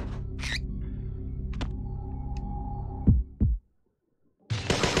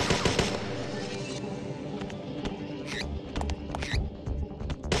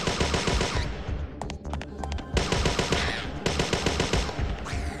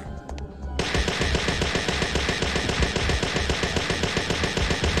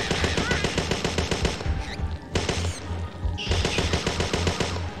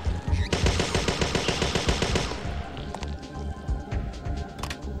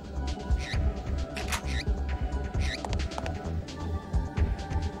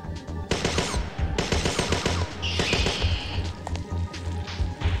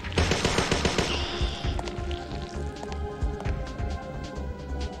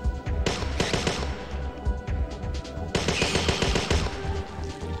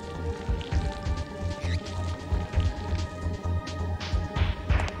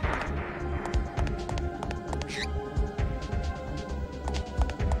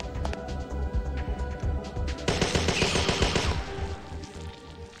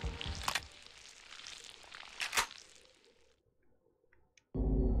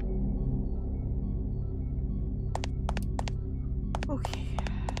 Okay.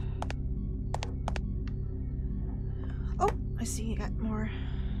 Oh, I see you got more.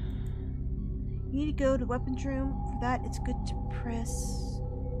 You need to go to the weapons room. For that, it's good to press...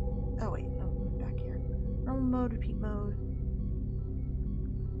 Oh, wait. No, back here. Normal mode, repeat mode.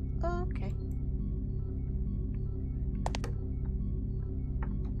 Okay.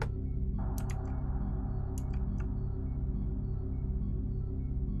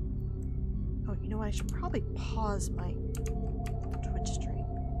 Oh, you know what? I should probably pause my Twitch stream.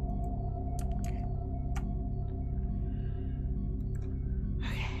 Okay.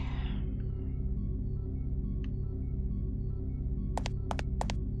 Okay.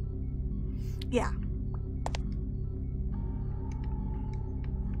 Yeah.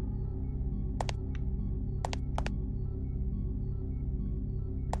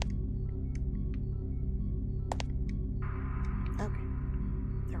 Okay.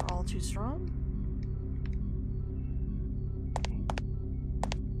 They're all too strong.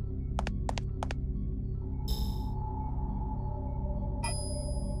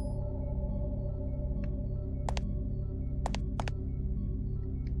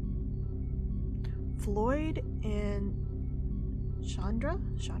 Floyd and Chandra?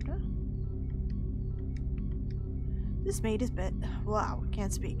 This maid is bed. Wow,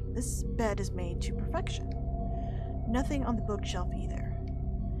 can't speak. This bed is made to perfection. Nothing on the bookshelf either.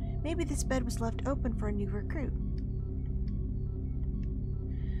 Maybe this bed was left open for a new recruit.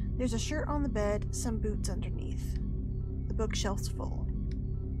 There's a shirt on the bed, some boots underneath. The bookshelf's full.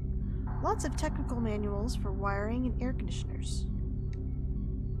 Lots of technical manuals for wiring and air conditioners.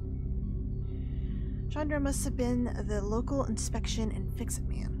 Chandra must have been the local inspection and fix-it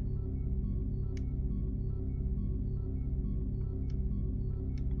man.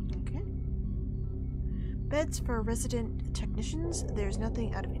 Okay. Beds for resident technicians. There's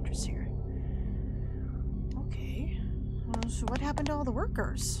nothing out of interest here. Okay. So what happened to all the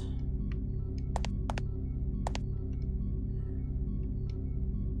workers?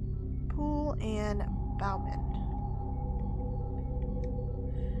 Poole and Bauman.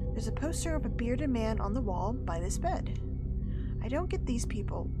 There's a poster of a bearded man on the wall by this bed. I don't get these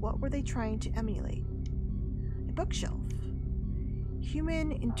people. What were they trying to emulate? A bookshelf.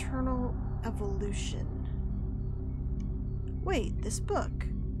 Human internal evolution. Wait, this book.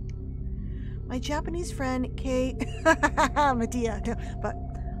 My Japanese friend Kei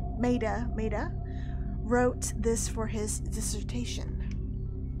Maeda wrote this for his dissertation.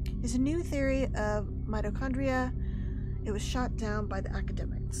 It's a new theory of mitochondria. It was shot down by the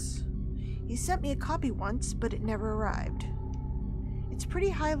academics. He sent me a copy once, but it never arrived. It's pretty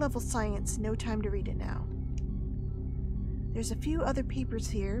high-level science, no time to read it now. There's a few other papers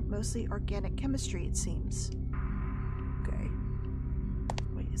here, mostly organic chemistry, it seems. Okay.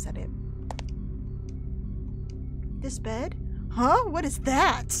 Wait, is that it? This bed? Huh? What is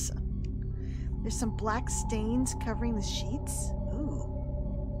that? There's some black stains covering the sheets. Ooh.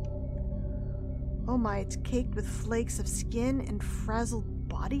 Oh my, it's caked with flakes of skin and frazzled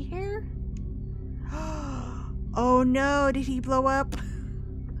body hair? Oh no, did he blow up?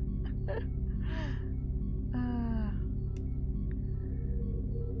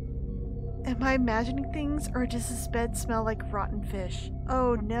 Am I imagining things, or does this bed smell like rotten fish?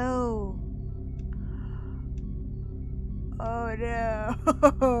 Oh no. Oh no.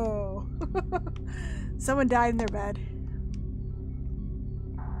 Someone died in their bed.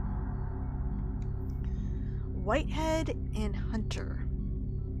 Whitehead and Hunter.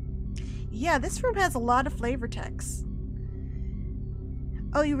 Yeah, this room has a lot of flavor text.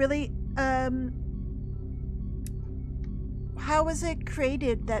 Oh, you really? How was it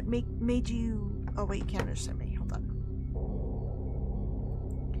created that made you... Oh wait, you can't understand me. Hold on.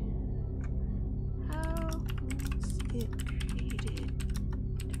 How was it created?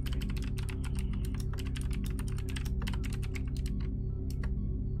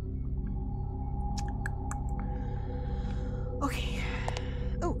 Okay.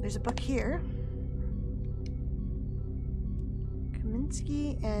 Oh, there's a book here.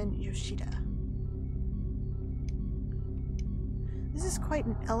 Kaminsky and Yoshida. This is quite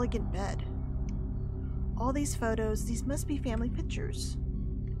an elegant bed. All these photos, these must be family pictures.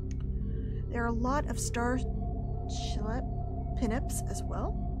 There are a lot of Star Schlepp pinups as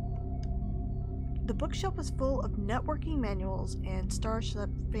well. The bookshelf is full of networking manuals and Star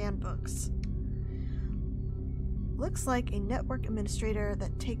Schlepp fan books. Looks like a network administrator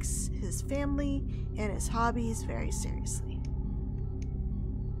that takes his family and his hobbies very seriously.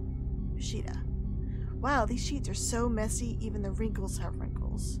 Yoshida. Wow, these sheets are so messy, even the wrinkles have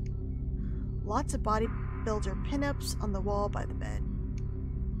wrinkles. Lots of bodybuilder pinups on the wall by the bed.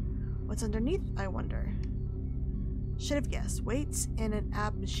 What's underneath, I wonder? Should have guessed. Weights and an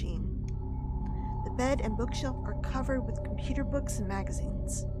ab machine. The bed and bookshelf are covered with computer books and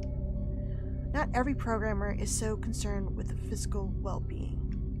magazines. Not every programmer is so concerned with the physical well-being.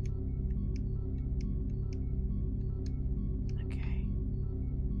 Okay.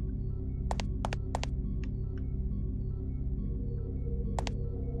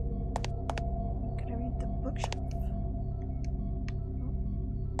 Can I read the bookshelf?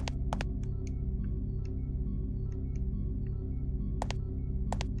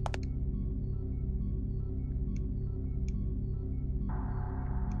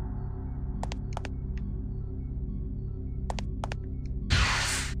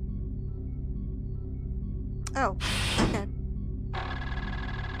 Oh, okay.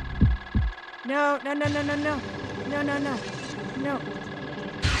 No. No.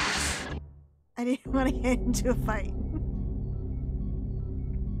 I didn't want to get into a fight.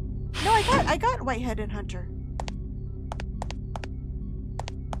 No, I got Whitehead and Hunter.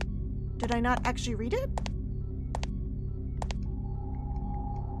 Did I not actually read it?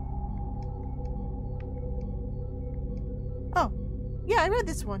 Oh, yeah, I read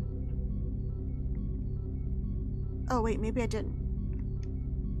this one. Oh wait, maybe I didn't.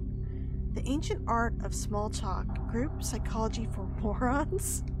 The Ancient Art of Small Talk, Group Psychology for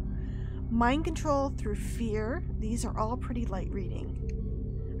Morons, Mind Control Through Fear. These are all pretty light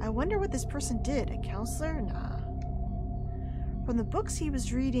reading. I wonder what this person did. A counselor? Nah. From the books he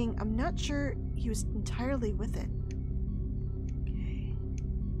was reading, I'm not sure he was entirely with it. Okay.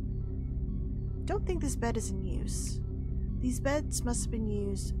 Don't think this bed is in use. These beds must have been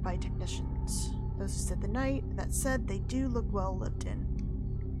used by technicians. Those who said the night, that said they do look well lived in.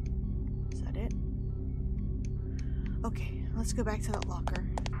 Is that it? Okay, let's go back to that locker.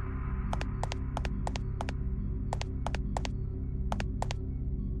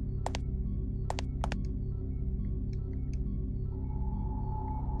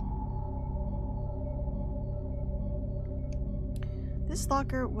 This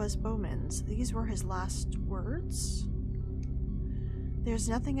locker was Bowman's. These were his last words. There's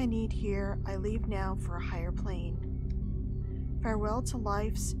nothing I need here. I leave now for a higher plane. Farewell to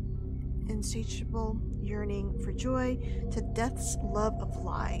life's insatiable yearning for joy, to death's love of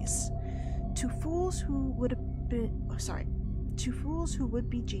lies. To fools who would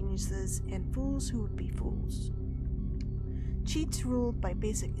be geniuses, and fools who would be fools. Cheats ruled by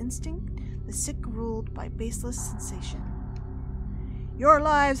basic instinct, the sick ruled by baseless sensation. Your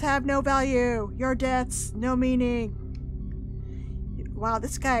lives have no value. Your deaths no meaning. Wow,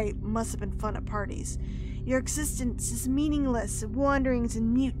 this guy must have been fun at parties. Your existence is meaningless, wanderings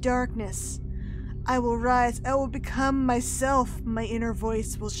in mute darkness. I will rise, I will become myself. My inner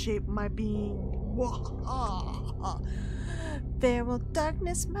voice will shape my being. Farewell,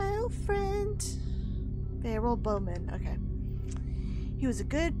 darkness, my old friend. Farewell, Bowman. Okay. He was a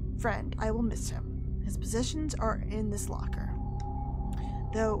good friend. I will miss him. His possessions are in this locker.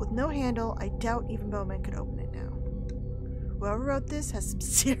 Though with no handle, I doubt even Bowman could open it now. Whoever wrote this has some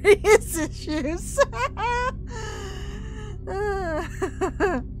serious issues.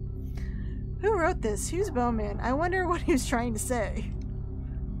 Who wrote this? Who's Bowman? I wonder what he was trying to say.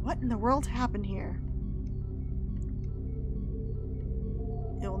 What in the world happened here?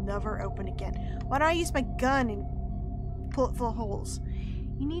 It will never open again. Why don't I use my gun and pull it full of holes.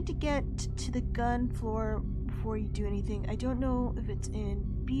 You need to get to the gun floor before you do anything. I don't know if it's in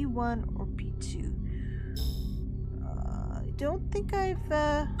B1 or B2. I don't think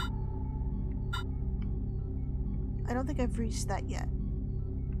I've reached that yet.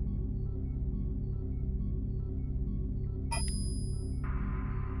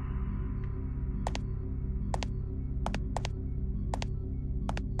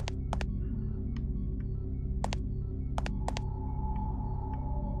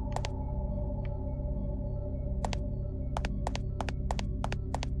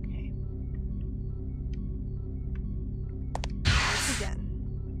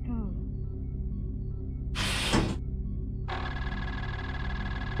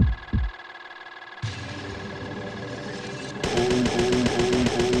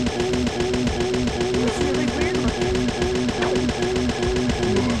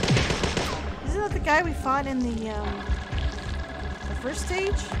 We fought in the first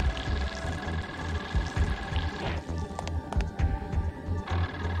stage.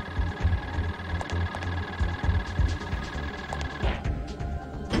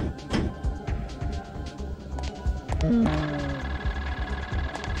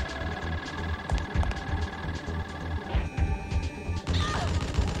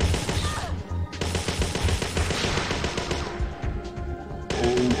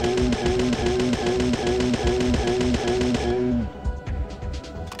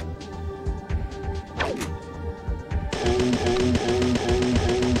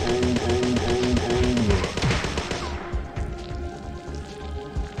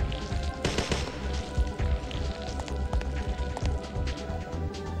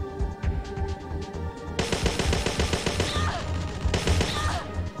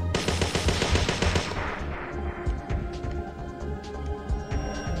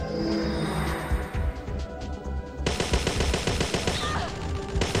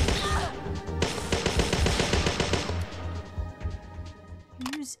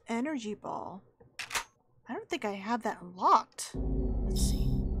 Energy ball. I don't think I have that unlocked. Let's see.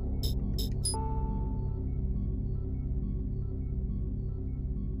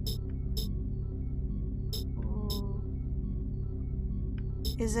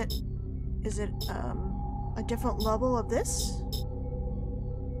 Is it a different level of this?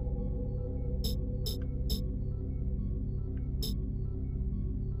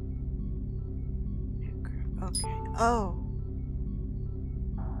 Okay. Oh.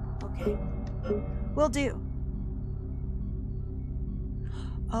 Okay. Will do.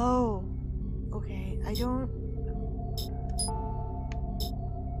 Oh. Okay. I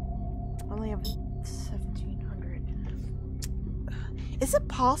only have 1700. Is it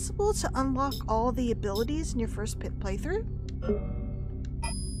possible to unlock all the abilities in your first playthrough?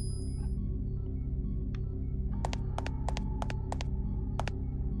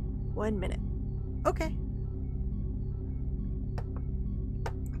 1 minute. Okay.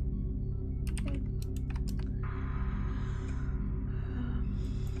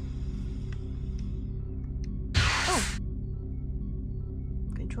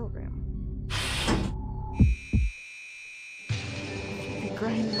 Control room. You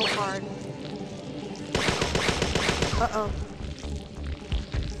grind real hard. Uh-oh.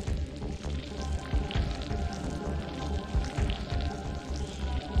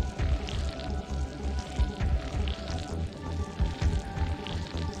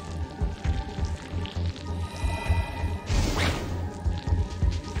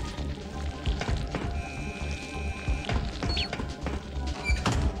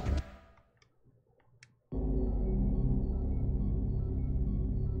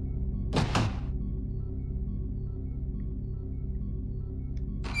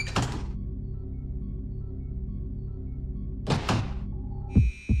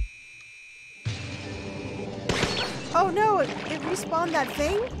 Oh no, it respawned that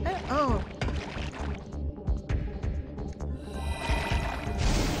thing? Oh.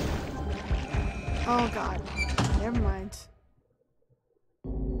 Oh god. Never mind.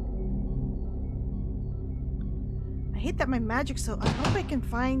 I hate that my magic's so... I hope I can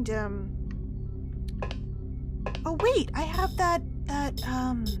find, Oh wait, I have that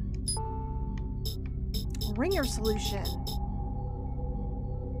ringer solution.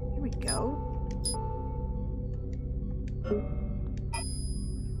 Here we go.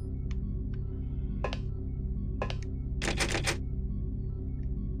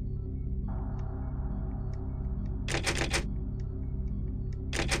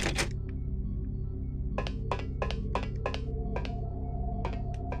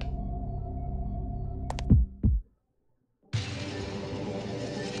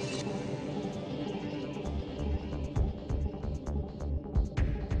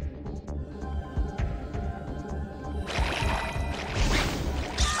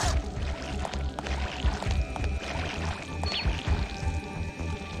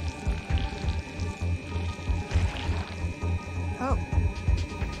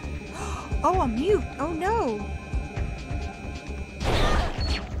 Oh, I'm mute. Oh no.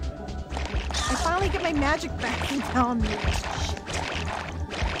 I finally get my magic back and now I'm mute.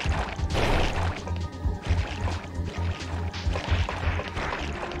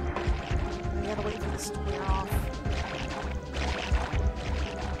 I gotta wait for this to wear off.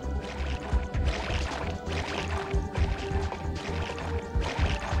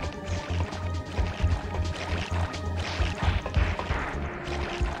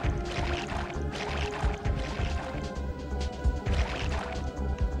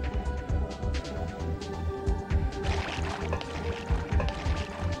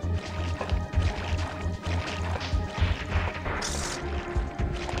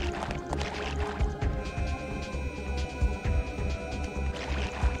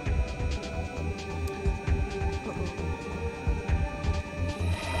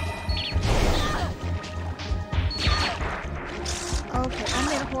 Okay, I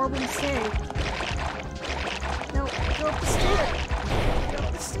made a horrible mistake. No, go up the stairs. Go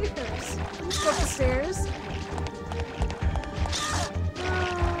up the stairs. Please go up the stairs.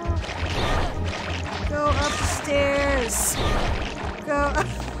 Go up the stairs. Go up.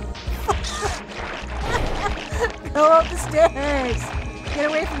 Go up the stairs. Get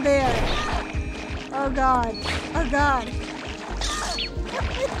away from there. Oh God. Oh God.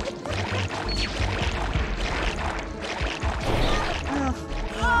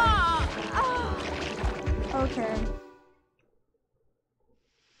 Okay.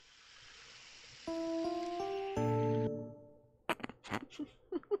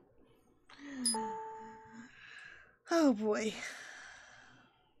 Oh boy.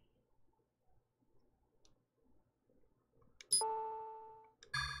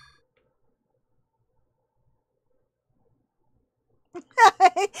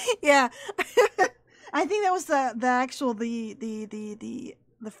 Yeah. I think that was the actual the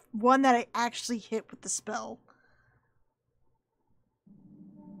one that I actually hit with the spell.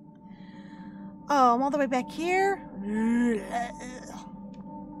 Oh, I'm all the way back here?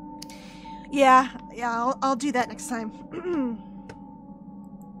 Yeah, I'll do that next time.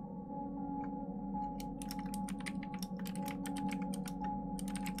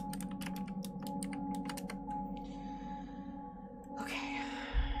 Okay.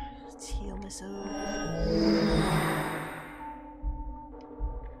 Let's heal myself.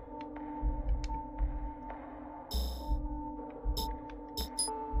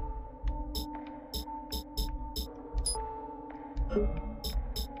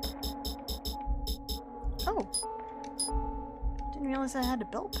 Oh. Didn't realize I had a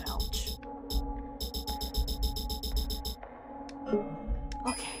belt pouch.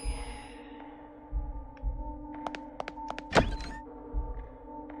 Okay.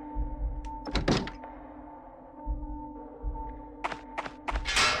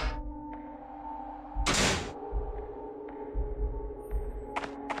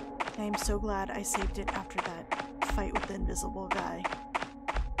 I am so glad I saved it after that fight with the invisible guy.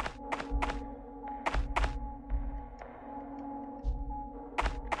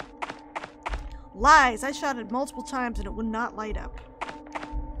 Lies! I shot it multiple times and it would not light up.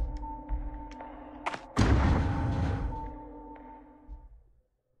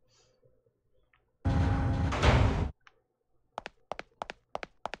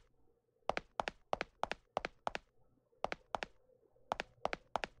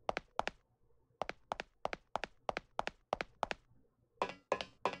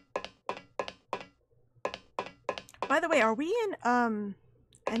 By the way, are we in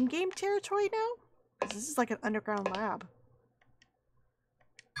endgame territory now? Because this is like an underground lab.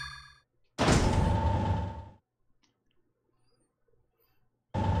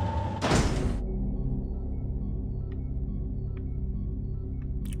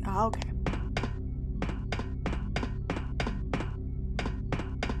 Oh, okay.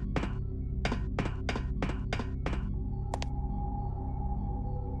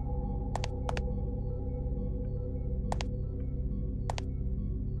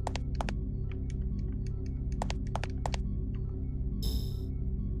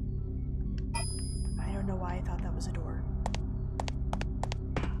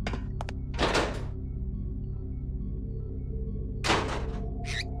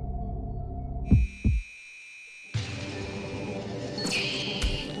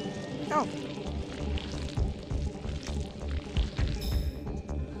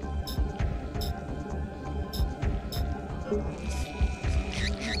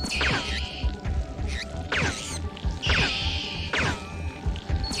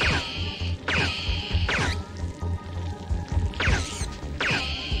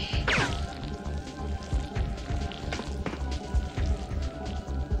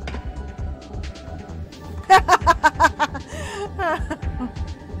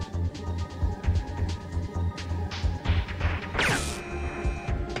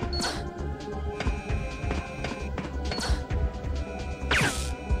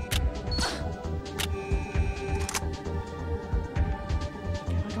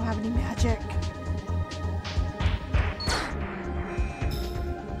 have any magic.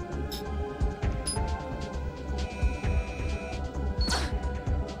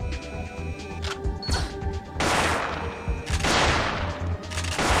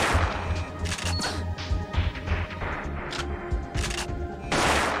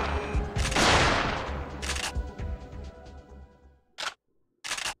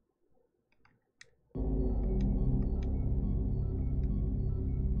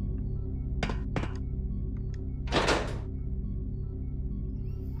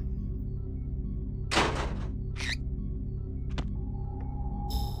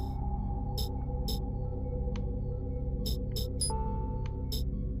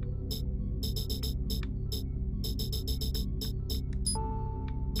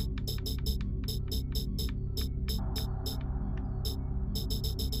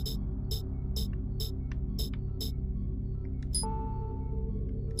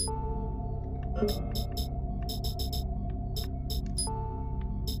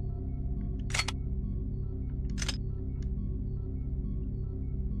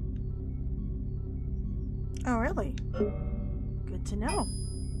 Oh, really? Good to know.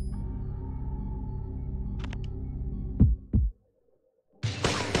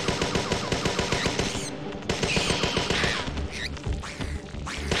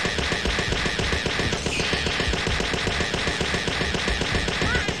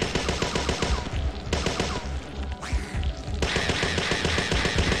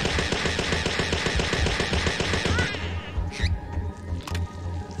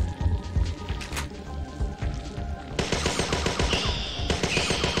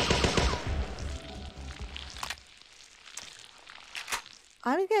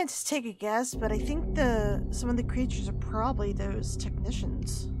 I'm gonna just take a guess, but I think some of the creatures are probably those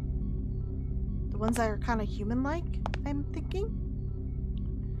technicians. The ones that are kind of human-like, I'm thinking.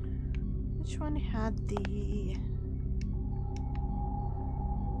 Which one had the...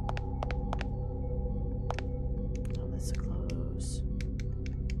 Oh, let's close.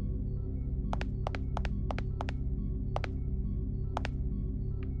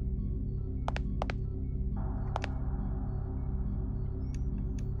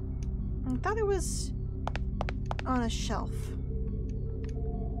 I thought it was on a shelf.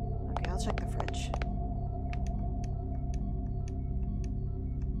 Okay, I'll check the fridge.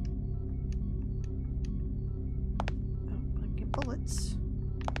 Oh, I get bullets.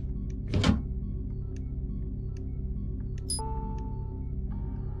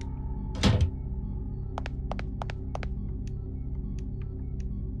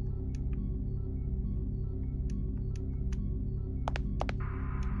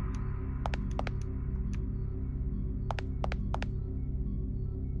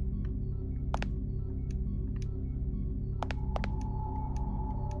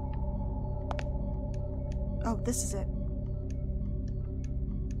 Oh, this is it.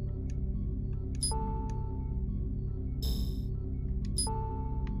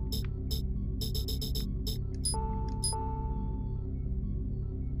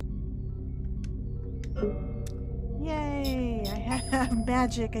 Yay! I have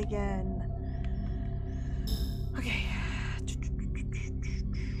magic again. Okay.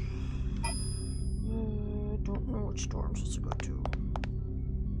 Don't know which door I'm supposed to go to.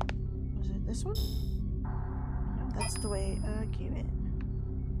 Was it this one? That's the way I came in.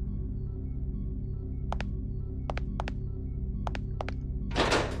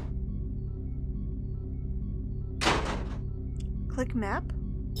 Click map.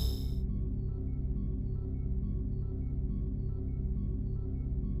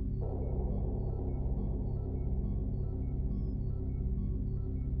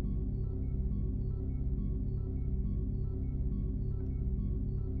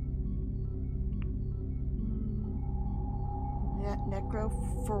 Necro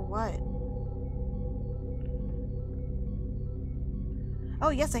for what? Oh,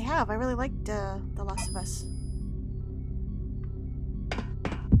 yes, I have. I really liked The Last of Us.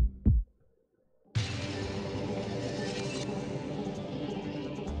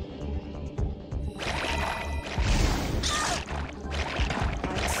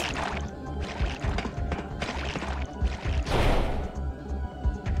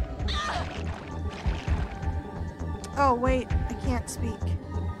 Oh, wait. I can't speak.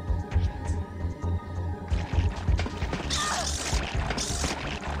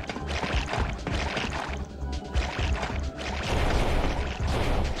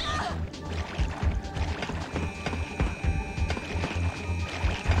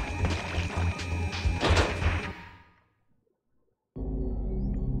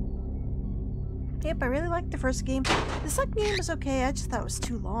 Yep, I really like liked the first game. The second game was okay, I just thought it was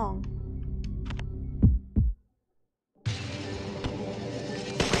too long.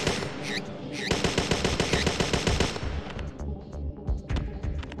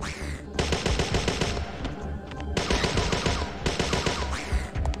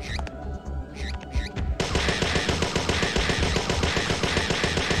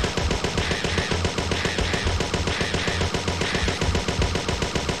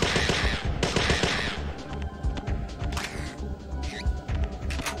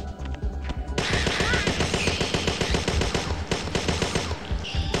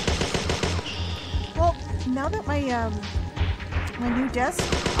 Now that my new desk,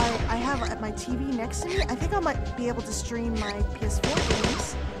 I have my TV next to me, I think I might be able to stream my PS4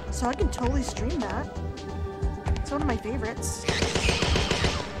 games, so I can totally stream that. It's one of my favorites.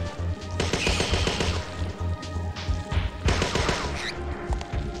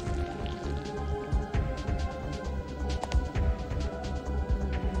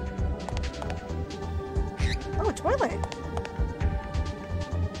 Oh, a toilet!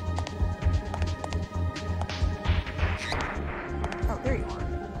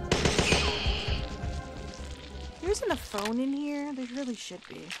 A phone in here? There really should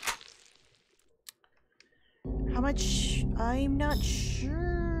be. How much? I'm not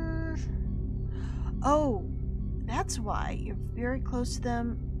sure. Oh, that's why. You're very close to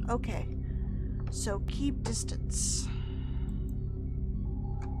them. Okay. So keep distance.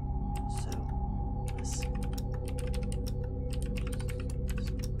 So this.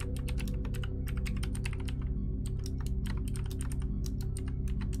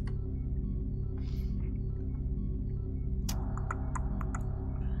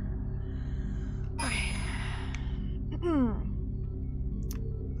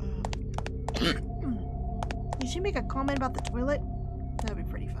 You should make a comment about the toilet. That would be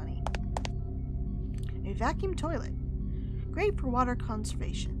pretty funny. A vacuum toilet. Great for water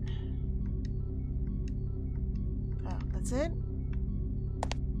conservation. Oh, that's it?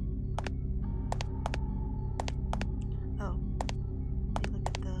 Oh. Let me look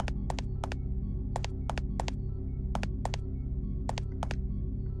at the...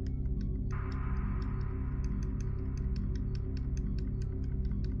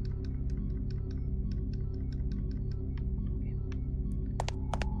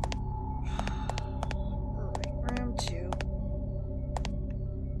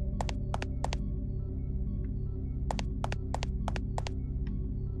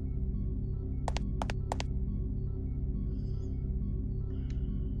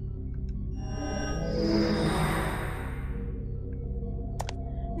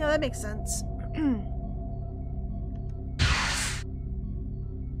 Yeah, that makes sense.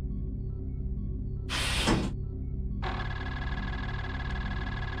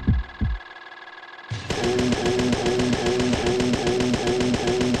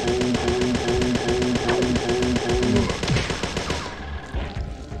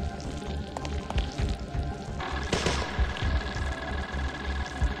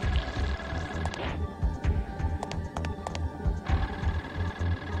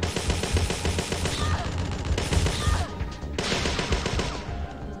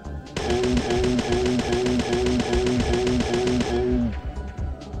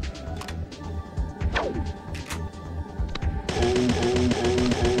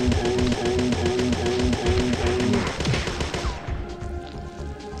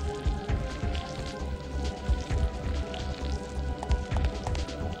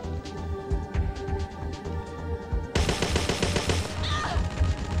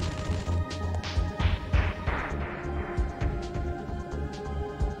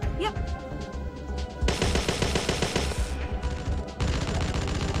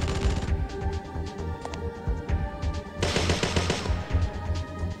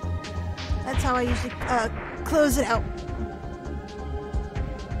 That's how I usually close it out.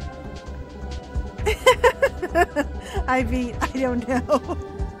 I don't know.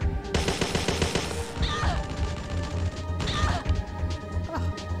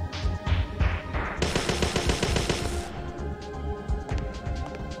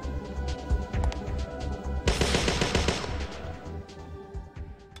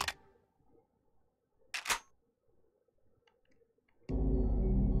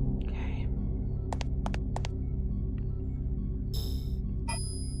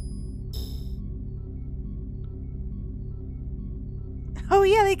 Oh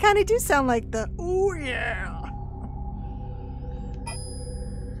yeah, they kind of do sound like the, oh yeah.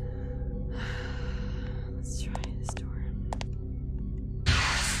 Let's try this door.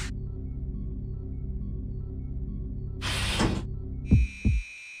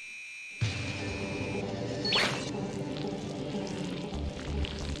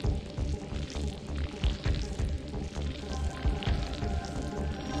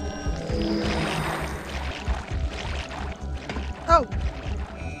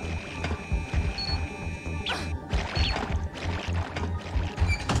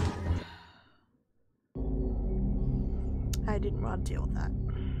 I didn't want to deal with that.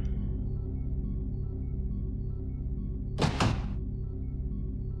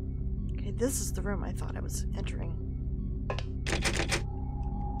 Okay, this is the room I thought I was entering.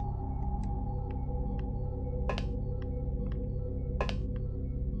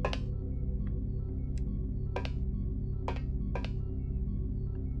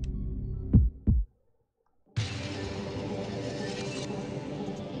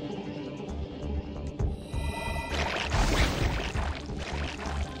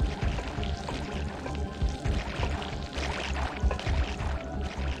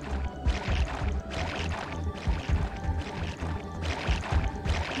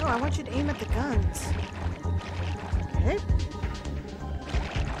 No, I want you to aim at the guns. Okay.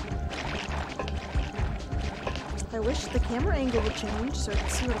 I wish the camera angle would change so I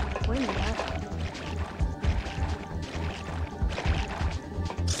could see what I'm pointing at.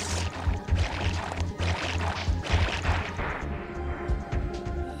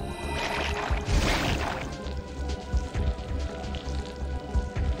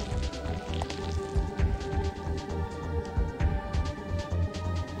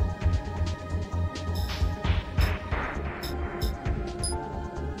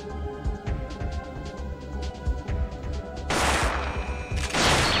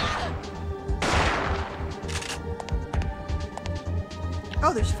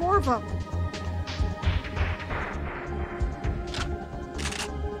 Oh, there's 4 of them.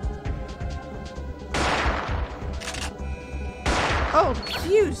 Oh,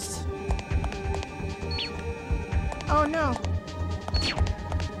 confused. Oh no.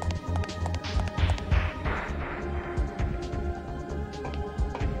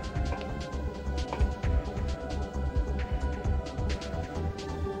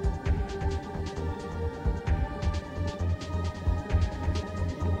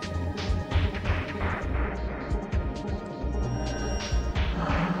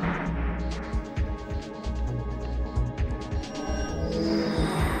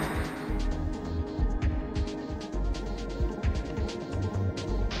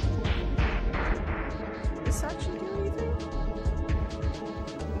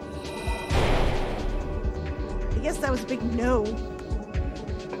 I guess that was a big no.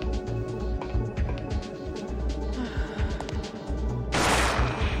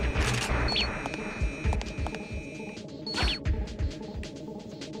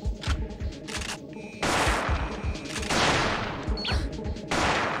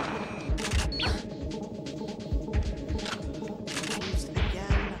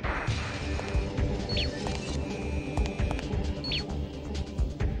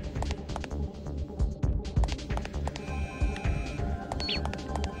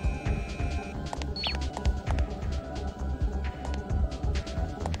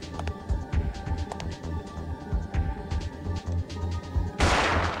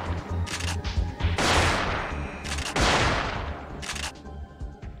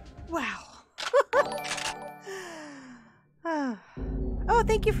 Oh,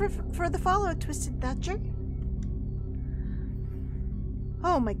 thank you for the follow, Twisted Thatcher.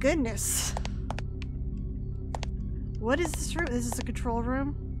 Oh my goodness. What is this room? This is a control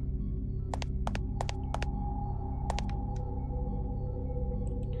room?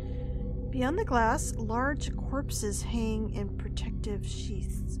 Beyond the glass, large corpses hang in protective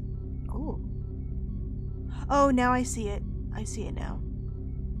sheaths. Oh. Oh, now I see it. I see it now.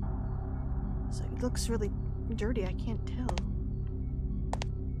 So it looks really dirty. I can't tell.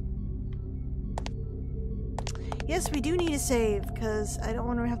 Yes, we do need a save, because I don't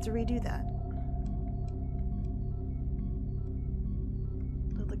want to have to redo that.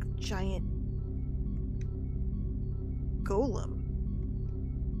 Look like a giant golem.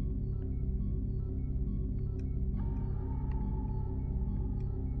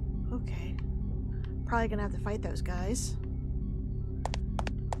 Okay. Probably gonna have to fight those guys.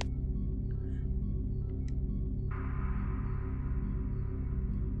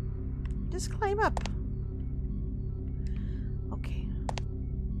 Just climb up. Okay.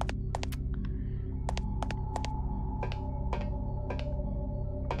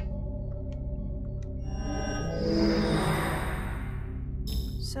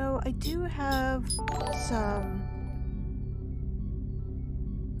 So I do have some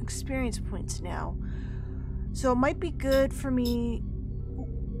experience points now. So it might be good for me.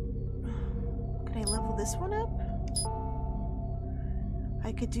 Can I level this one up?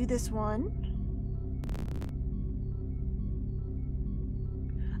 I could do this one.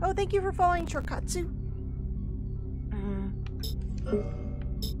 Oh, thank you for following Shortkatsu.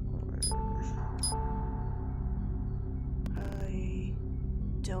 I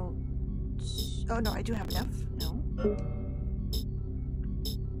don't... Oh no, I do have enough. No.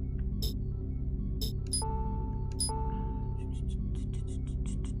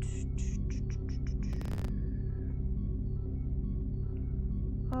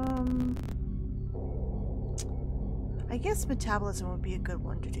 I guess metabolism would be a good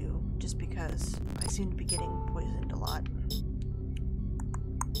one to do, just because I seem to be getting poisoned a lot.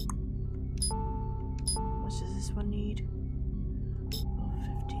 How much does this one need? Oh,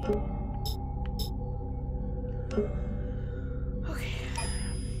 15. Okay.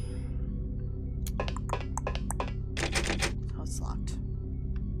 Oh, it's locked.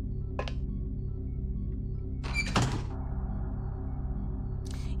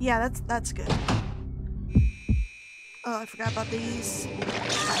 Yeah, that's good. Oh, I forgot about these.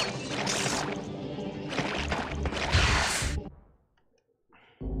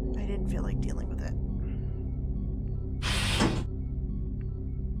 I didn't feel like dealing with it.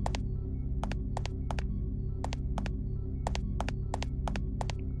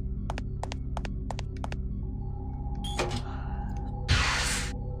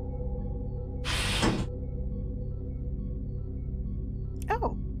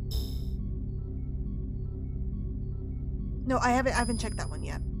 Oh. No, I haven't checked that one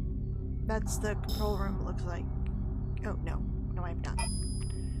yet. That's the control room, it looks like. Oh, no. No, I have not.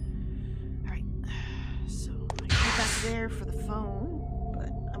 Alright. So, I can go back there for the phone, but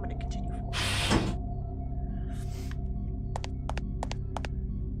I'm gonna continue forward.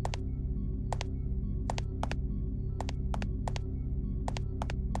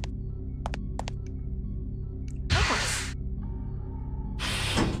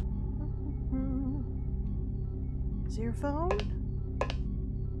 Is there a phone?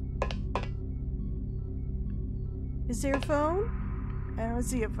 Is there a phone? I don't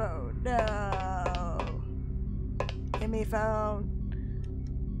see a phone. No. Give me a phone.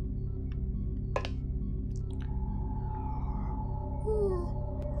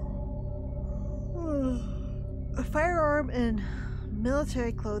 A firearm and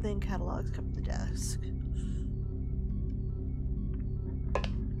military clothing catalogs come to the desk.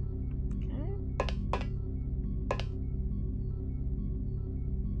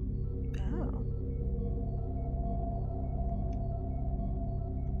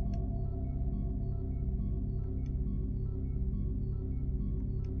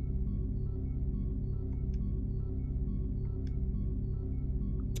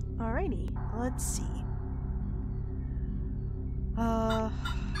 Alrighty, let's see.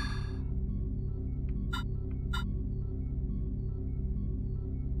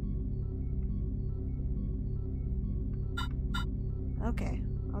 Okay,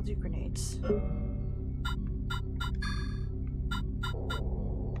 I'll do grenades.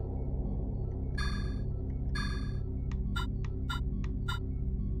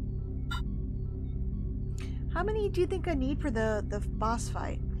 How many do you think I need for the boss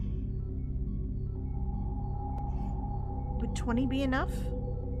fight? Would 20 be enough?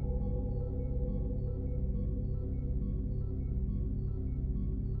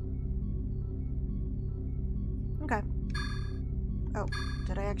 Okay. Oh,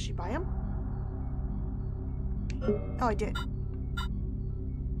 did I actually buy them? Oh, I did.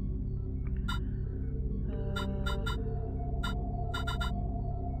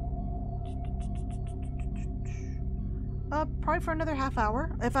 Probably for another half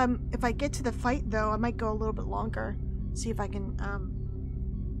hour. If I get to the fight though, I might go a little bit longer. See if I can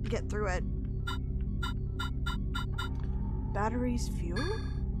get through it. Batteries, fuel?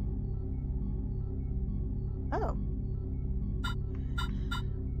 Oh.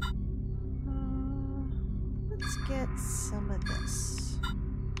 Let's get some of this.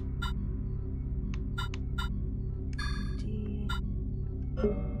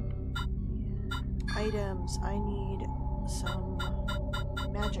 Items. I need some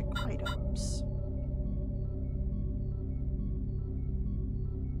magic items.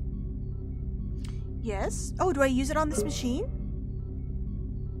 Yes. Oh, do I use it on this machine?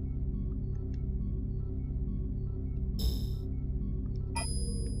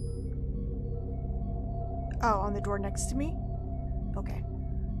 Oh, on the door next to me? Okay.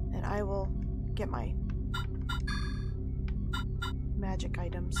 Then I will get my magic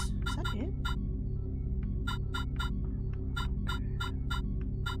items. Is that it?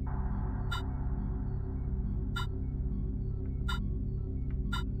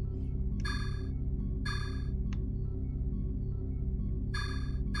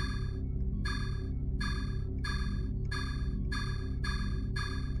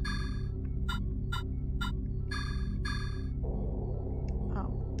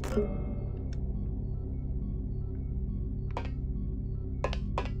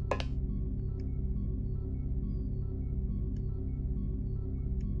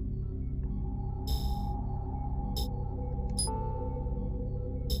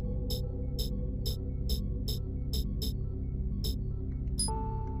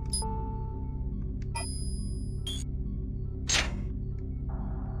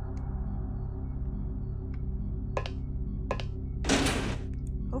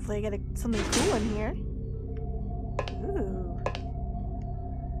 Hopefully I get something cool in here. Ooh.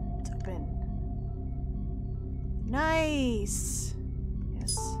 It's open. Nice!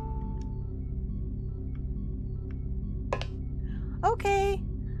 Yes. Okay.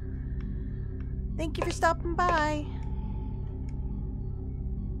 Thank you for stopping by.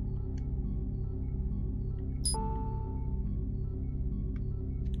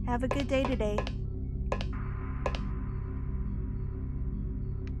 Have a good day today.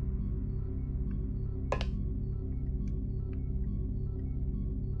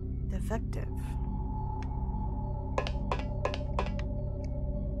 Defective.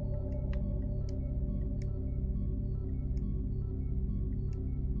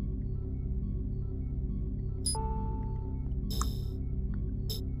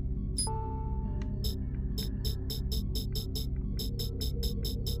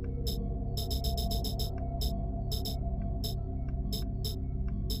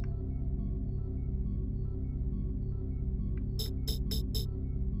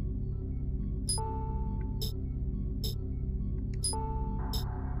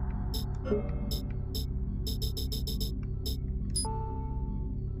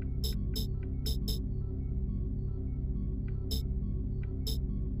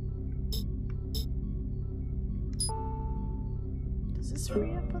 Does this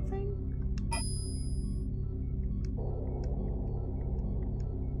free up a thing?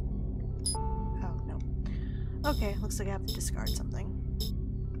 Oh, no. Okay, looks like I have to discard something.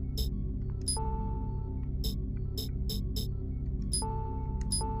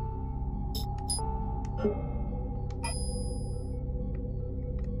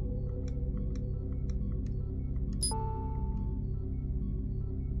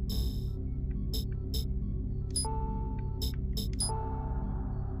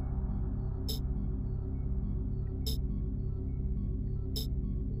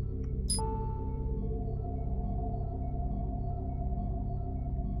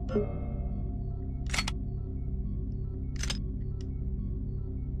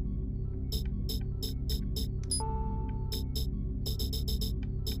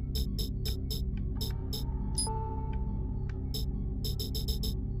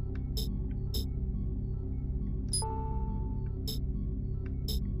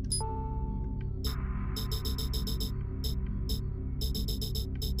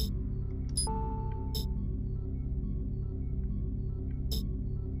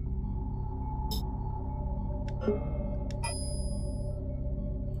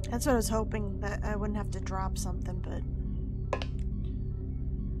 That's what I was hoping, that I wouldn't have to drop something, but...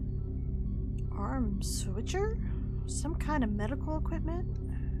 Arm switcher? Some kind of medical equipment?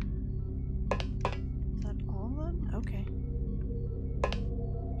 Is that all of them? Okay.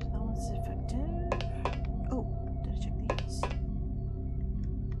 So that one's effective. Oh, did I check these?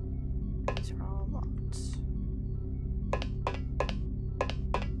 These are all locked.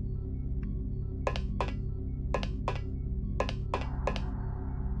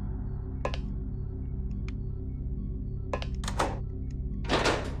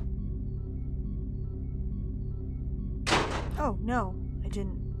 Oh, no, I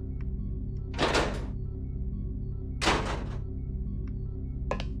didn't.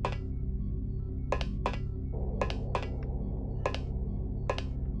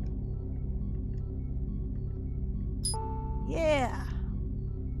 Yeah.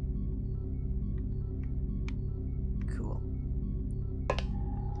 Cool.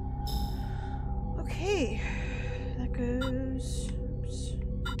 Okay. That goes... Oops.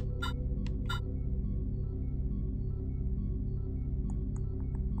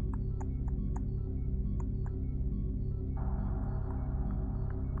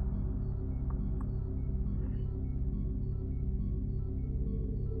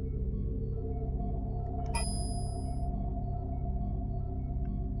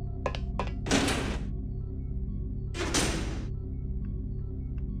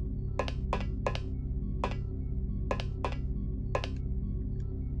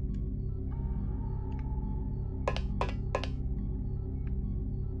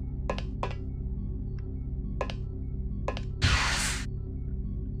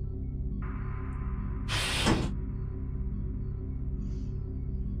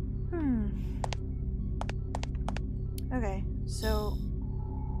 Okay, so...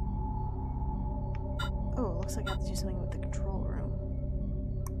 Oh, it looks like I have to do something with the control room.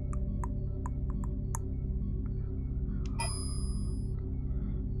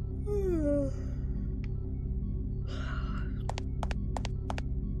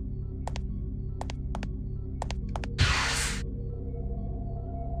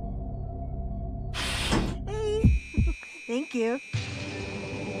 Hey! Thank you.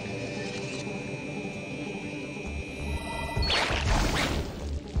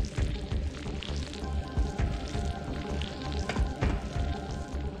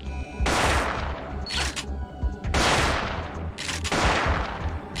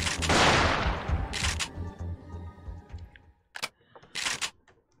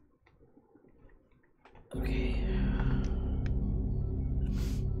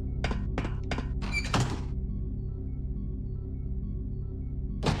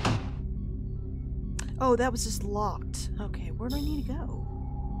 Oh, that was just locked. Okay, where do I need to go?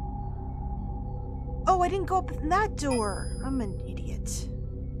 Oh, I didn't go up in that door. I'm an idiot.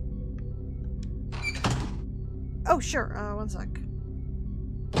 Oh, sure. One sec.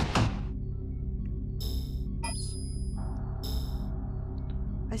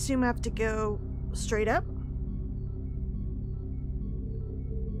 I assume I have to go straight up.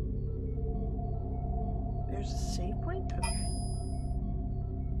 There's a save point? Okay.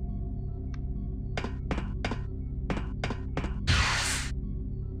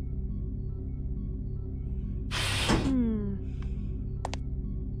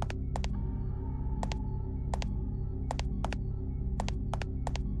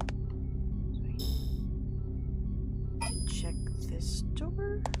 Check this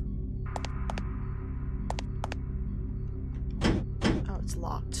door. Oh, it's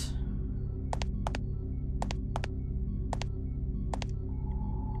locked.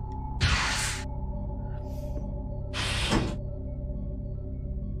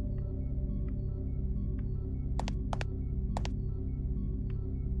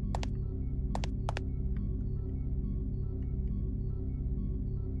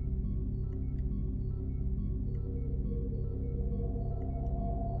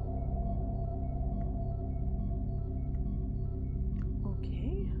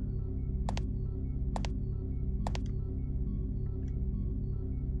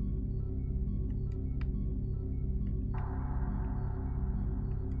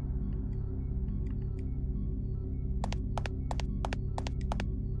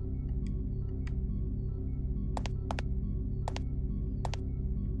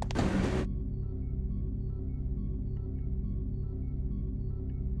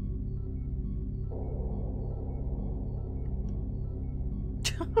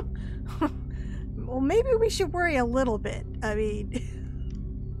 Well, maybe we should worry a little bit. I mean,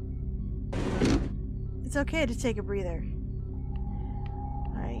 it's okay to take a breather.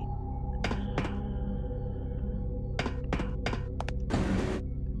 Alright.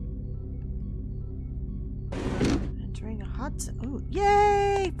 Entering a hot zone. Ooh,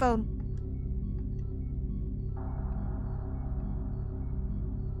 yay! Phone.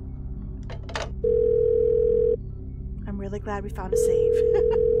 I'm really glad we found a save.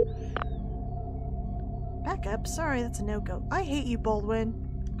 Back up. Sorry, that's a no-go. I hate you, Baldwin.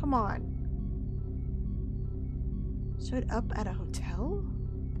 Come on. Showed up at a hotel?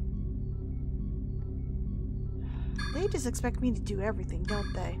 They just expect me to do everything,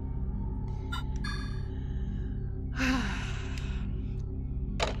 don't they?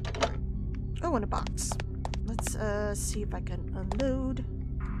 Oh, in a box. Let's see if I can unload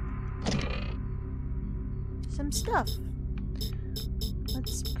some stuff.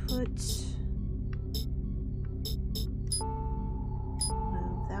 Let's put...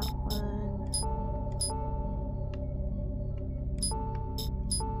 move that one.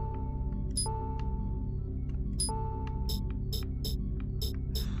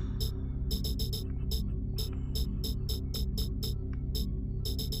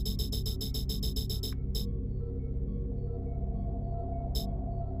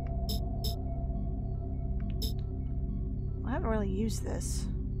 I haven't really used this.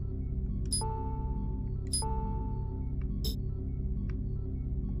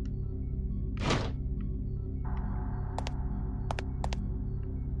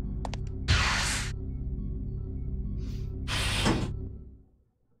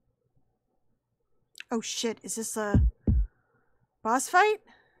 Oh shit, is this a boss fight?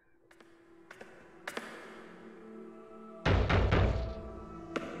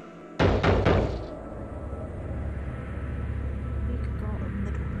 We could go open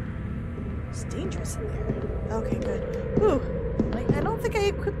the door. It's dangerous in there. Okay, good. Whew. I don't think I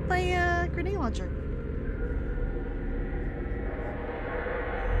equipped my grenade launcher.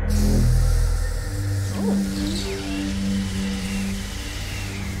 Oh.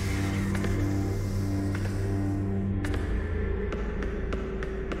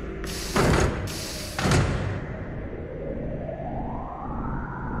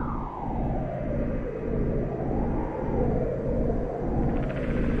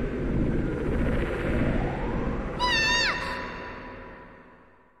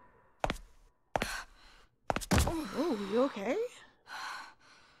 Oh, you okay?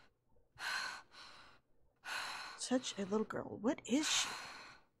 Such a little girl. What is she?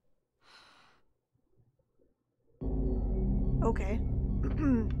 Okay.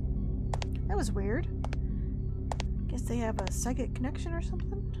 That was weird. Guess they have a psychic connection or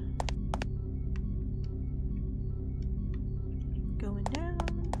something? Going down.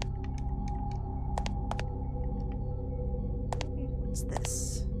 Okay, what's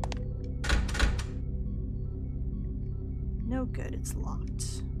this? no good. It's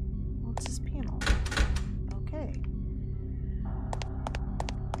locked. What's this panel? Okay.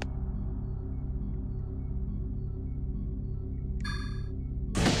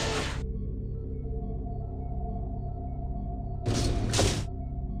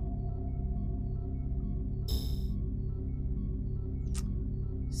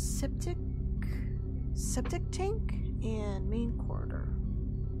 Septic tank and main corridor.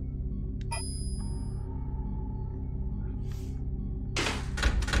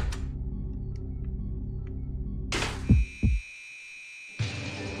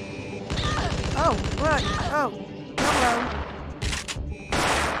 Oh, what? Oh, hello.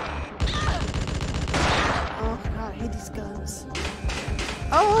 Oh god, I hate these guns.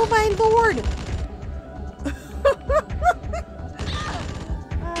 Oh my lord!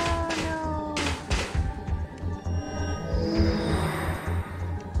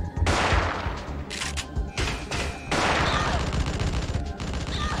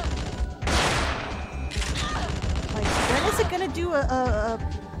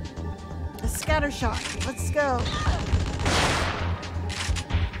 A scatter shot. Let's go.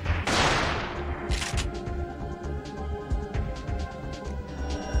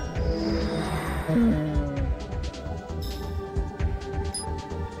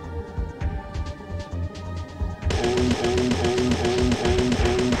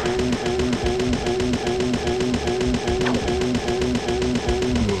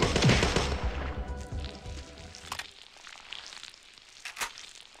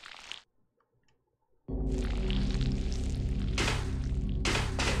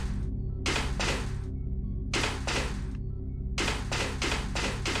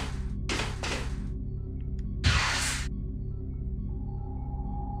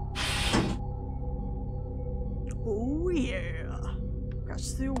 Oh yeah.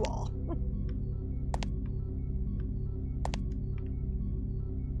 Crash through the wall.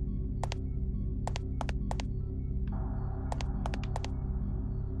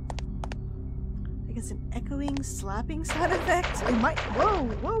 I guess an echoing, slapping sound effect? It might. Whoa,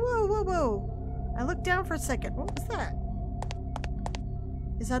 whoa, whoa, whoa, whoa. I looked down for a second. What was that?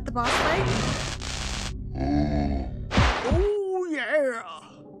 Is that the boss fight? Oh yeah.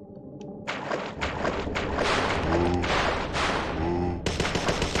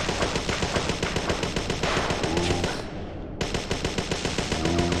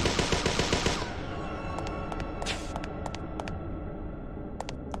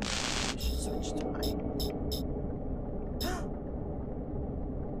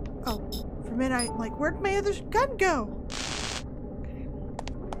 I'm like, where'd my other gun go?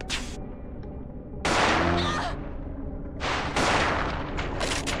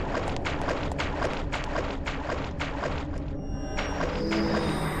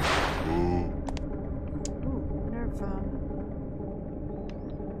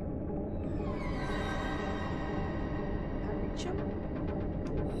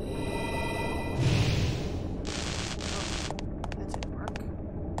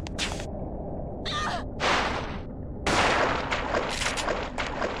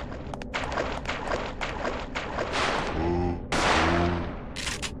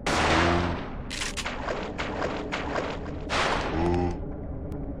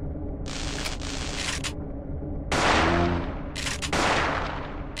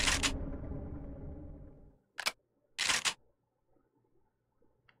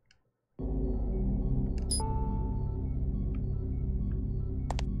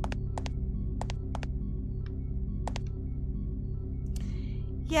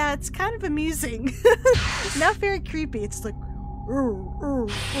 Yeah, it's kind of amusing. Not very creepy. It's like,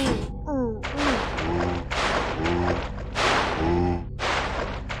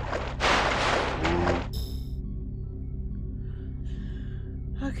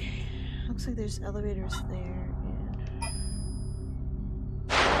 okay. Looks like there's elevators there.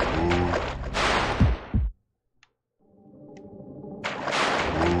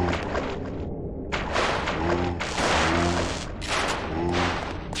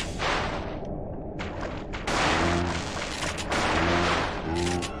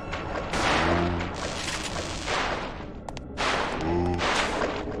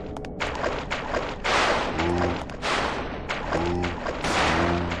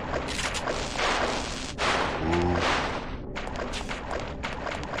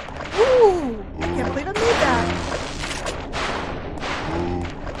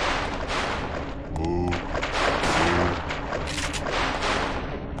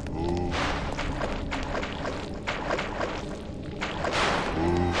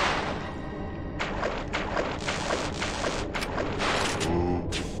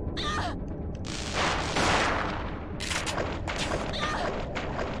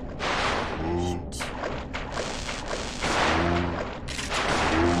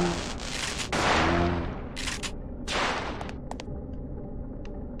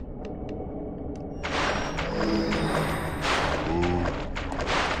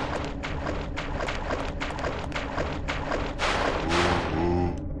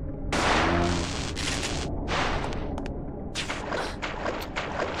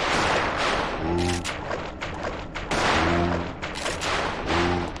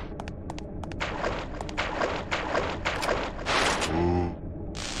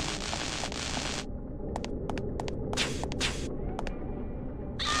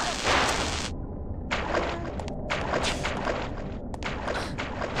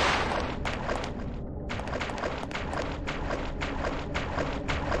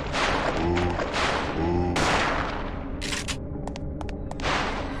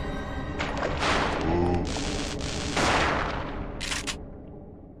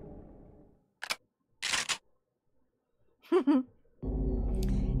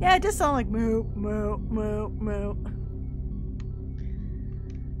 Yeah, it does sound like moo, moo, moo, moo.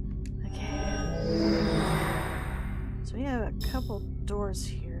 Okay. So we have a couple doors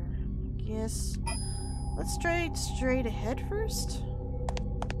here. I guess let's try straight ahead first.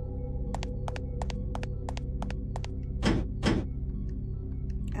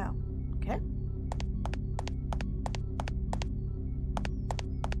 Oh, okay.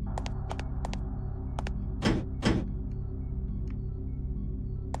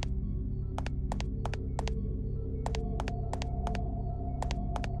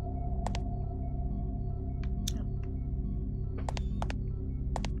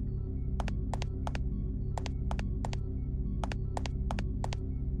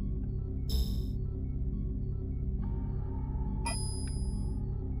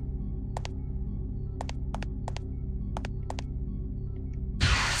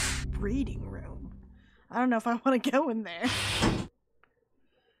 Reading room. I don't know if I want to go in there.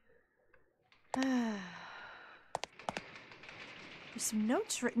 There's some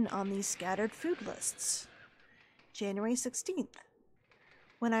notes written on these scattered food lists. January 16th.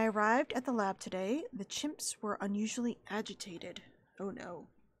 When I arrived at the lab today, the chimps were unusually agitated. Oh no.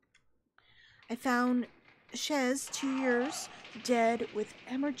 I found Chez, 2 years, dead with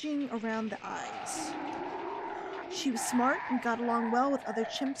hemorrhaging around the eyes. She was smart and got along well with other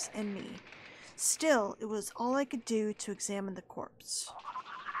chimps and me. Still, it was all I could do to examine the corpse.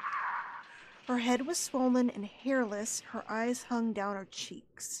 Her head was swollen and hairless, her eyes hung down her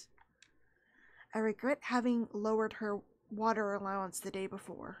cheeks. I regret having lowered her water allowance the day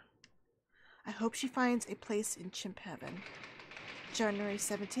before. I hope she finds a place in chimp heaven. January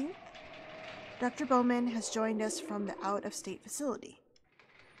 17th. Dr. Bowman has joined us from the out-of-state facility.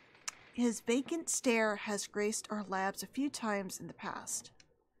 His vacant stare has graced our labs a few times in the past.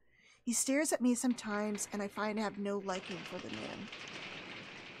 He stares at me sometimes, and I find I have no liking for the man.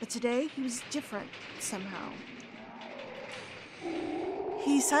 But today, he was different, somehow.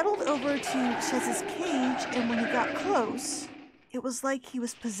 He sidled over to Chez's cage, and when he got close, it was like he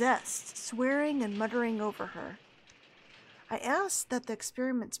was possessed, swearing and muttering over her. I asked that the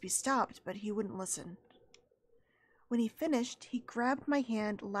experiments be stopped, but he wouldn't listen. When he finished, he grabbed my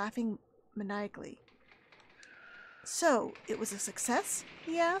hand, laughing maniacally. So, it was a success?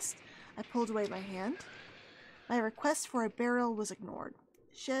 He asked. I pulled away my hand. My request for a burial was ignored.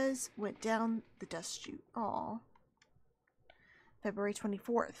 Chez went down the dust chute. Aww. February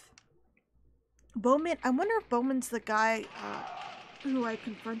 24th. Bowman, I wonder if Bowman's the guy who I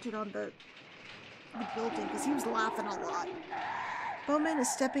confronted on the building, because he was laughing a lot. Bowman is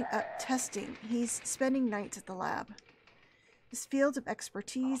stepping up testing. He's spending nights at the lab. His field of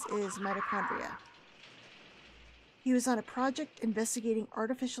expertise is mitochondria. He was on a project investigating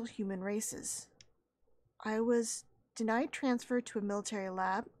artificial human races. I was denied transfer to a military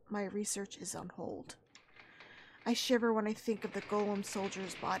lab. My research is on hold. I shiver when I think of the golem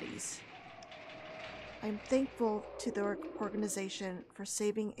soldiers' bodies. I am thankful to the organization for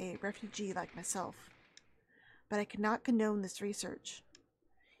saving a refugee like myself. But I cannot condone this research.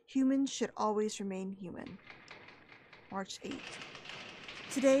 Humans should always remain human. March 8th.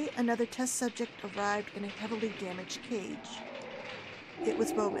 Today, another test subject arrived in a heavily damaged cage. It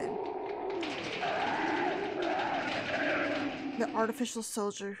was Bowman, the artificial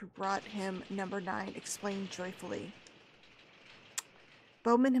soldier who brought him number 9 explained joyfully.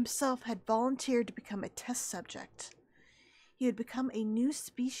 Bowman himself had volunteered to become a test subject. He had become a new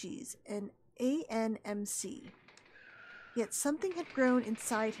species, an ANMC. Yet something had grown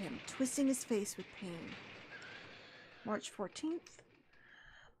inside him, twisting his face with pain. March 14th.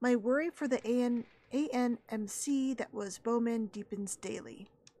 My worry for the ANMC that was Bowman deepens daily.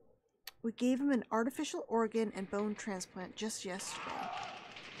 We gave him an artificial organ and bone transplant just yesterday.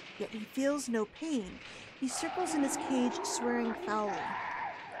 Yet he feels no pain. He circles in his cage, swearing foully.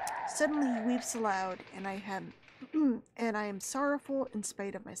 Suddenly he weeps aloud, and I am sorrowful in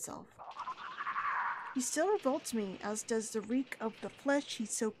spite of myself. He still revolts me, as does the reek of the flesh he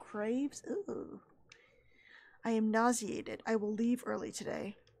so craves. Ooh. I am nauseated. I will leave early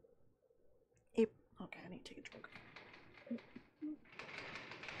today. Okay, I need to take a drink.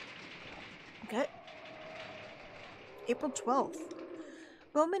 Okay. April 12th.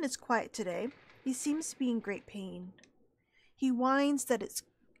 Bowman is quiet today. He seems to be in great pain. He whines that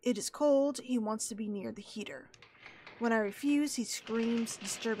it is cold. He wants to be near the heater. When I refuse, he screams,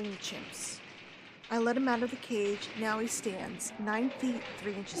 disturbing the chimps. I let him out of the cage. Now he stands, 9 feet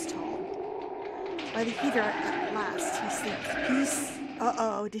 3 inches tall. By the heater, at last, he sleeps. Peace.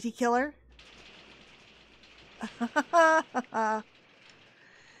 Uh-oh, did he kill her?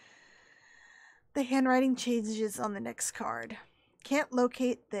 The the handwriting changes on the next card. Can't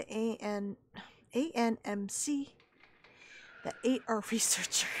locate the ANMC that ate our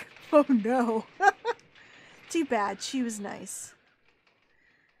researcher. Oh no. Too bad, she was nice.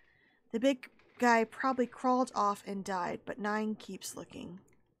 The big guy probably crawled off and died, but 9 keeps looking.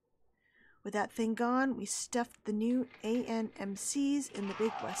 With that thing gone, we stuffed the new ANMCs in the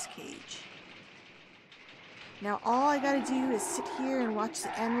big West cage. Now all I gotta do is sit here and watch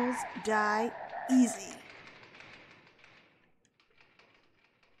the animals die easy.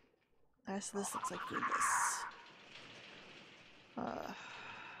 So this looks like foodless.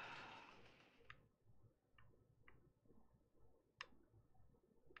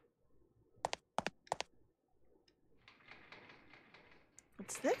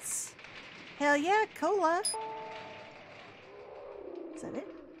 What's this? Hell yeah, cola! Is that it?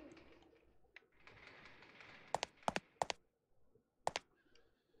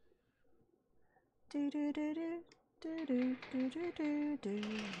 Do do do do do do do do do do.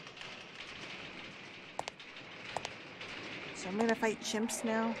 So I'm gonna fight chimps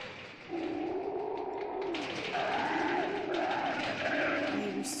now.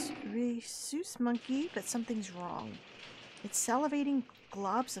 Rhesus monkey, but something's wrong. It's salivating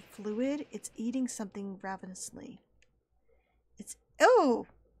globs of fluid. It's eating something ravenously. Oh!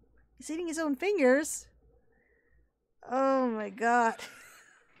 He's eating his own fingers. Oh my god.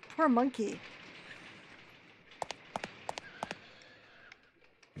 Poor monkey.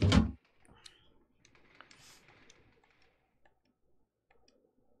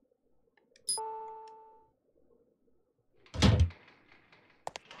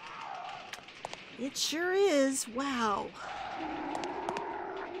 It sure is. Wow.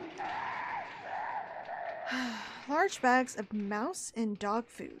 Large bags of mouse and dog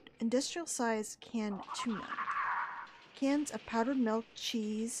food. Industrial size canned tuna. Cans of powdered milk,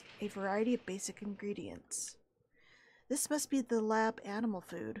 cheese, a variety of basic ingredients. This must be the lab animal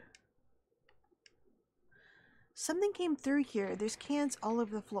food. Something came through here. There's cans all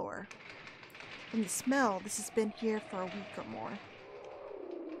over the floor. From the smell, this has been here for a week or more.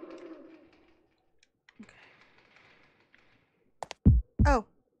 Oh.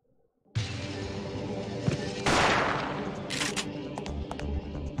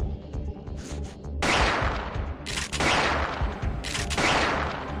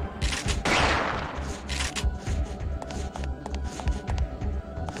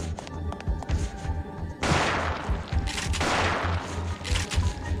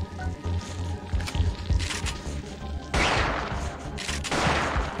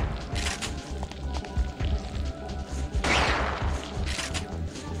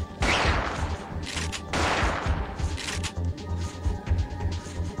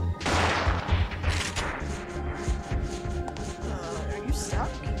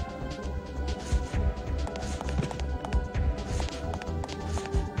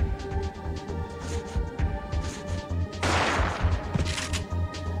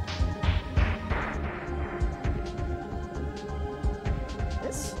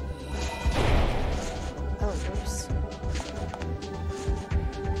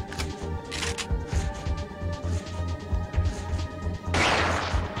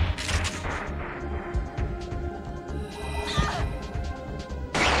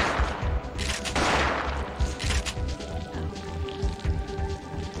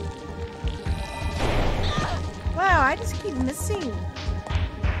 I just keep missing.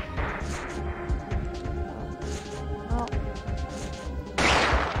 Well,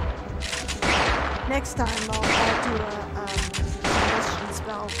 next time I'll do a combustion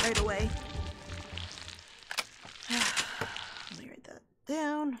spell right away. Let me write that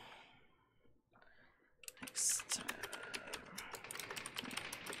down. Next time.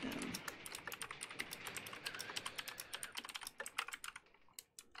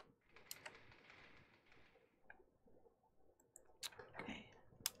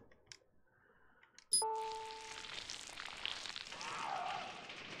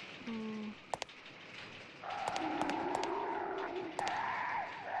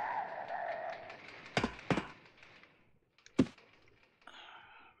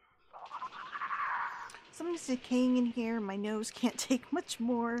 Something's decaying in here. My nose can't take much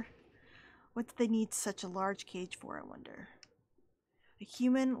more. What do they need such a large cage for, I wonder? A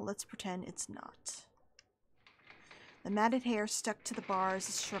human? Let's pretend it's not. The matted hair stuck to the bars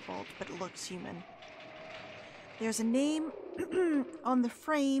is shriveled, but it looks human. There's a name on the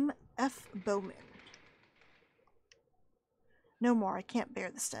frame, F. Bowman. No more, I can't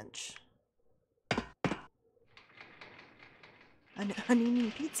bear the stench.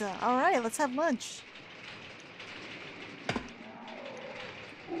 Panini pizza. Alright, let's have lunch.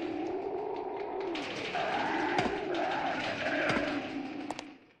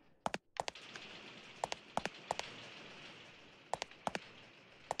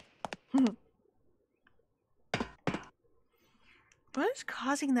 What is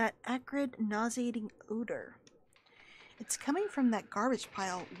causing that acrid, nauseating odor? It's coming from that garbage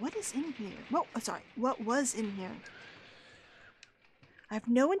pile. What is in here? Oh, sorry. What was in here? I have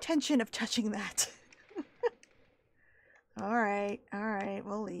no intention of touching that. Alright,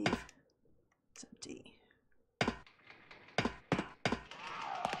 we'll leave. It's empty.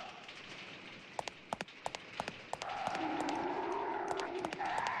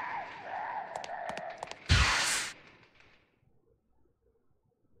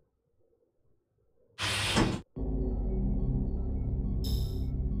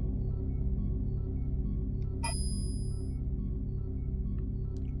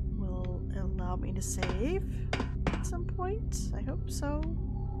 Me to save at some point. I hope so.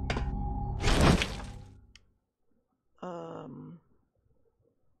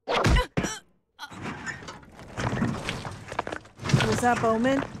 Was that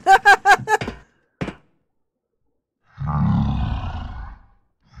Bowman?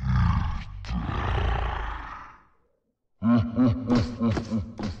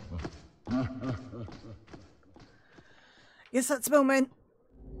 Guess that's Bowman.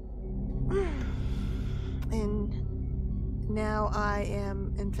 And now I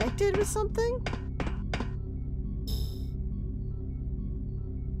am infected with something?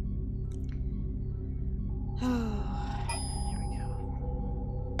 Oh, here we go.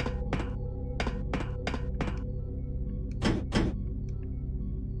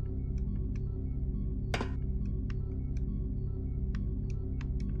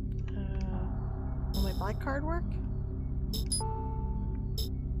 Will my black card work?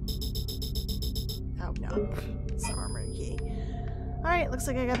 Oh no, it's the armor key. Alright, looks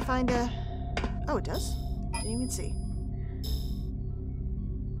like I gotta find a... Oh, it does? Didn't even see.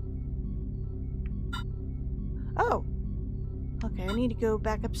 Oh! Okay, I need to go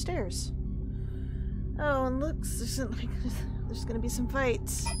back upstairs. Oh, and looks, there's gonna be some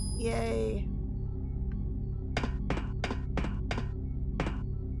fights. Yay.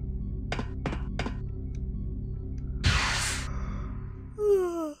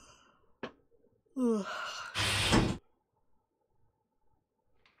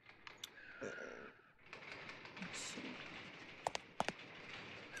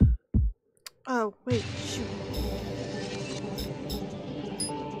 Oh, wait, shoot.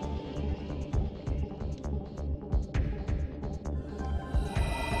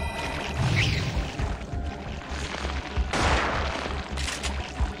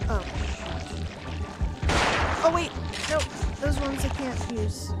 Oh. Oh, wait, no, those ones I can't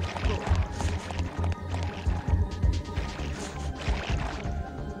use. Cool.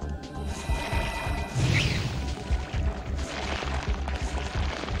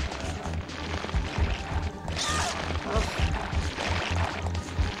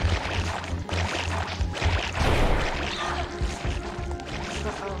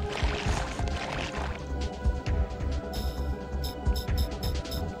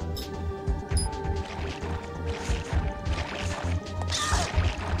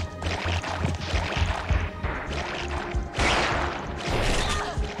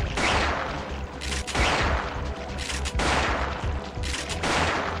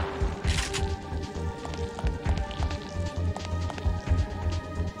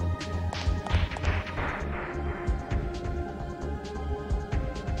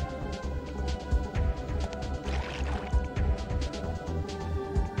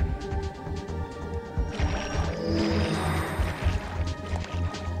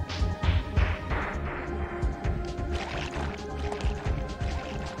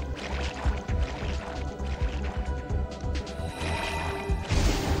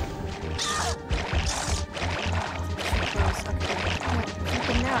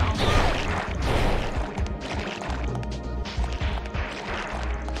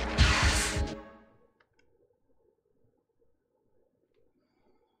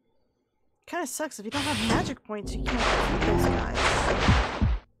 Kinda sucks if you don't have magic points, you can't defeat those guys.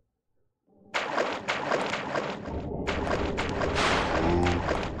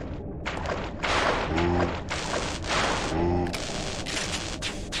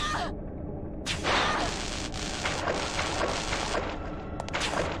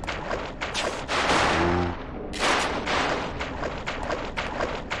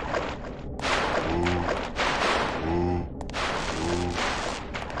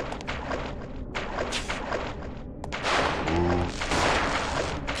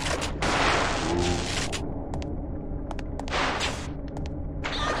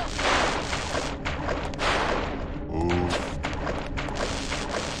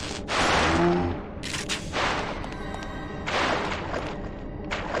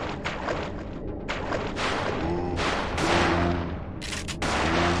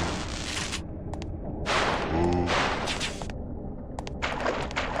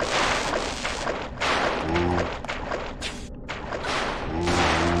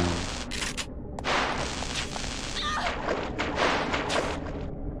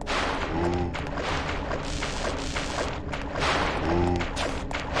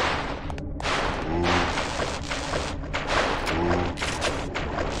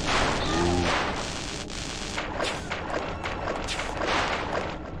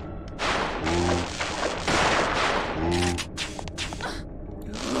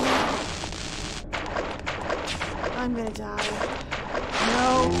 I'm gonna die.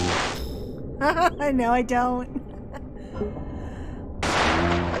 No. No, I don't.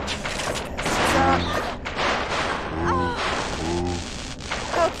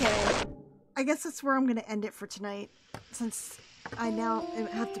 Okay. I guess that's where I'm gonna end it for tonight, since I now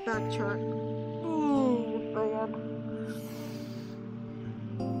have to backtrack. Ooh, man.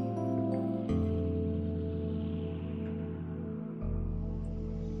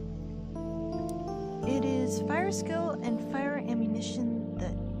 It is fire skill and fire ammunition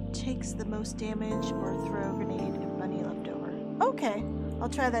that takes the most damage, or throw a grenade if money left over. Okay, I'll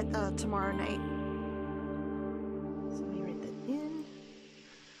try that tomorrow night. So let me write that in.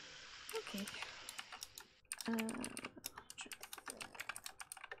 Okay.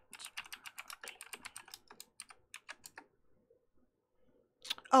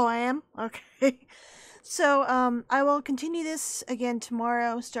 Oh, I am? Okay. So, I will continue this again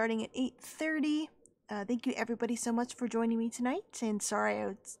tomorrow, starting at 8:30. Thank you everybody so much for joining me tonight, and sorry I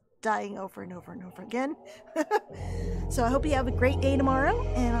was dying over and over and over again. So I hope you have a great day tomorrow,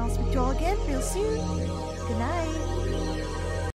 and I'll speak to you all again real soon. Good night.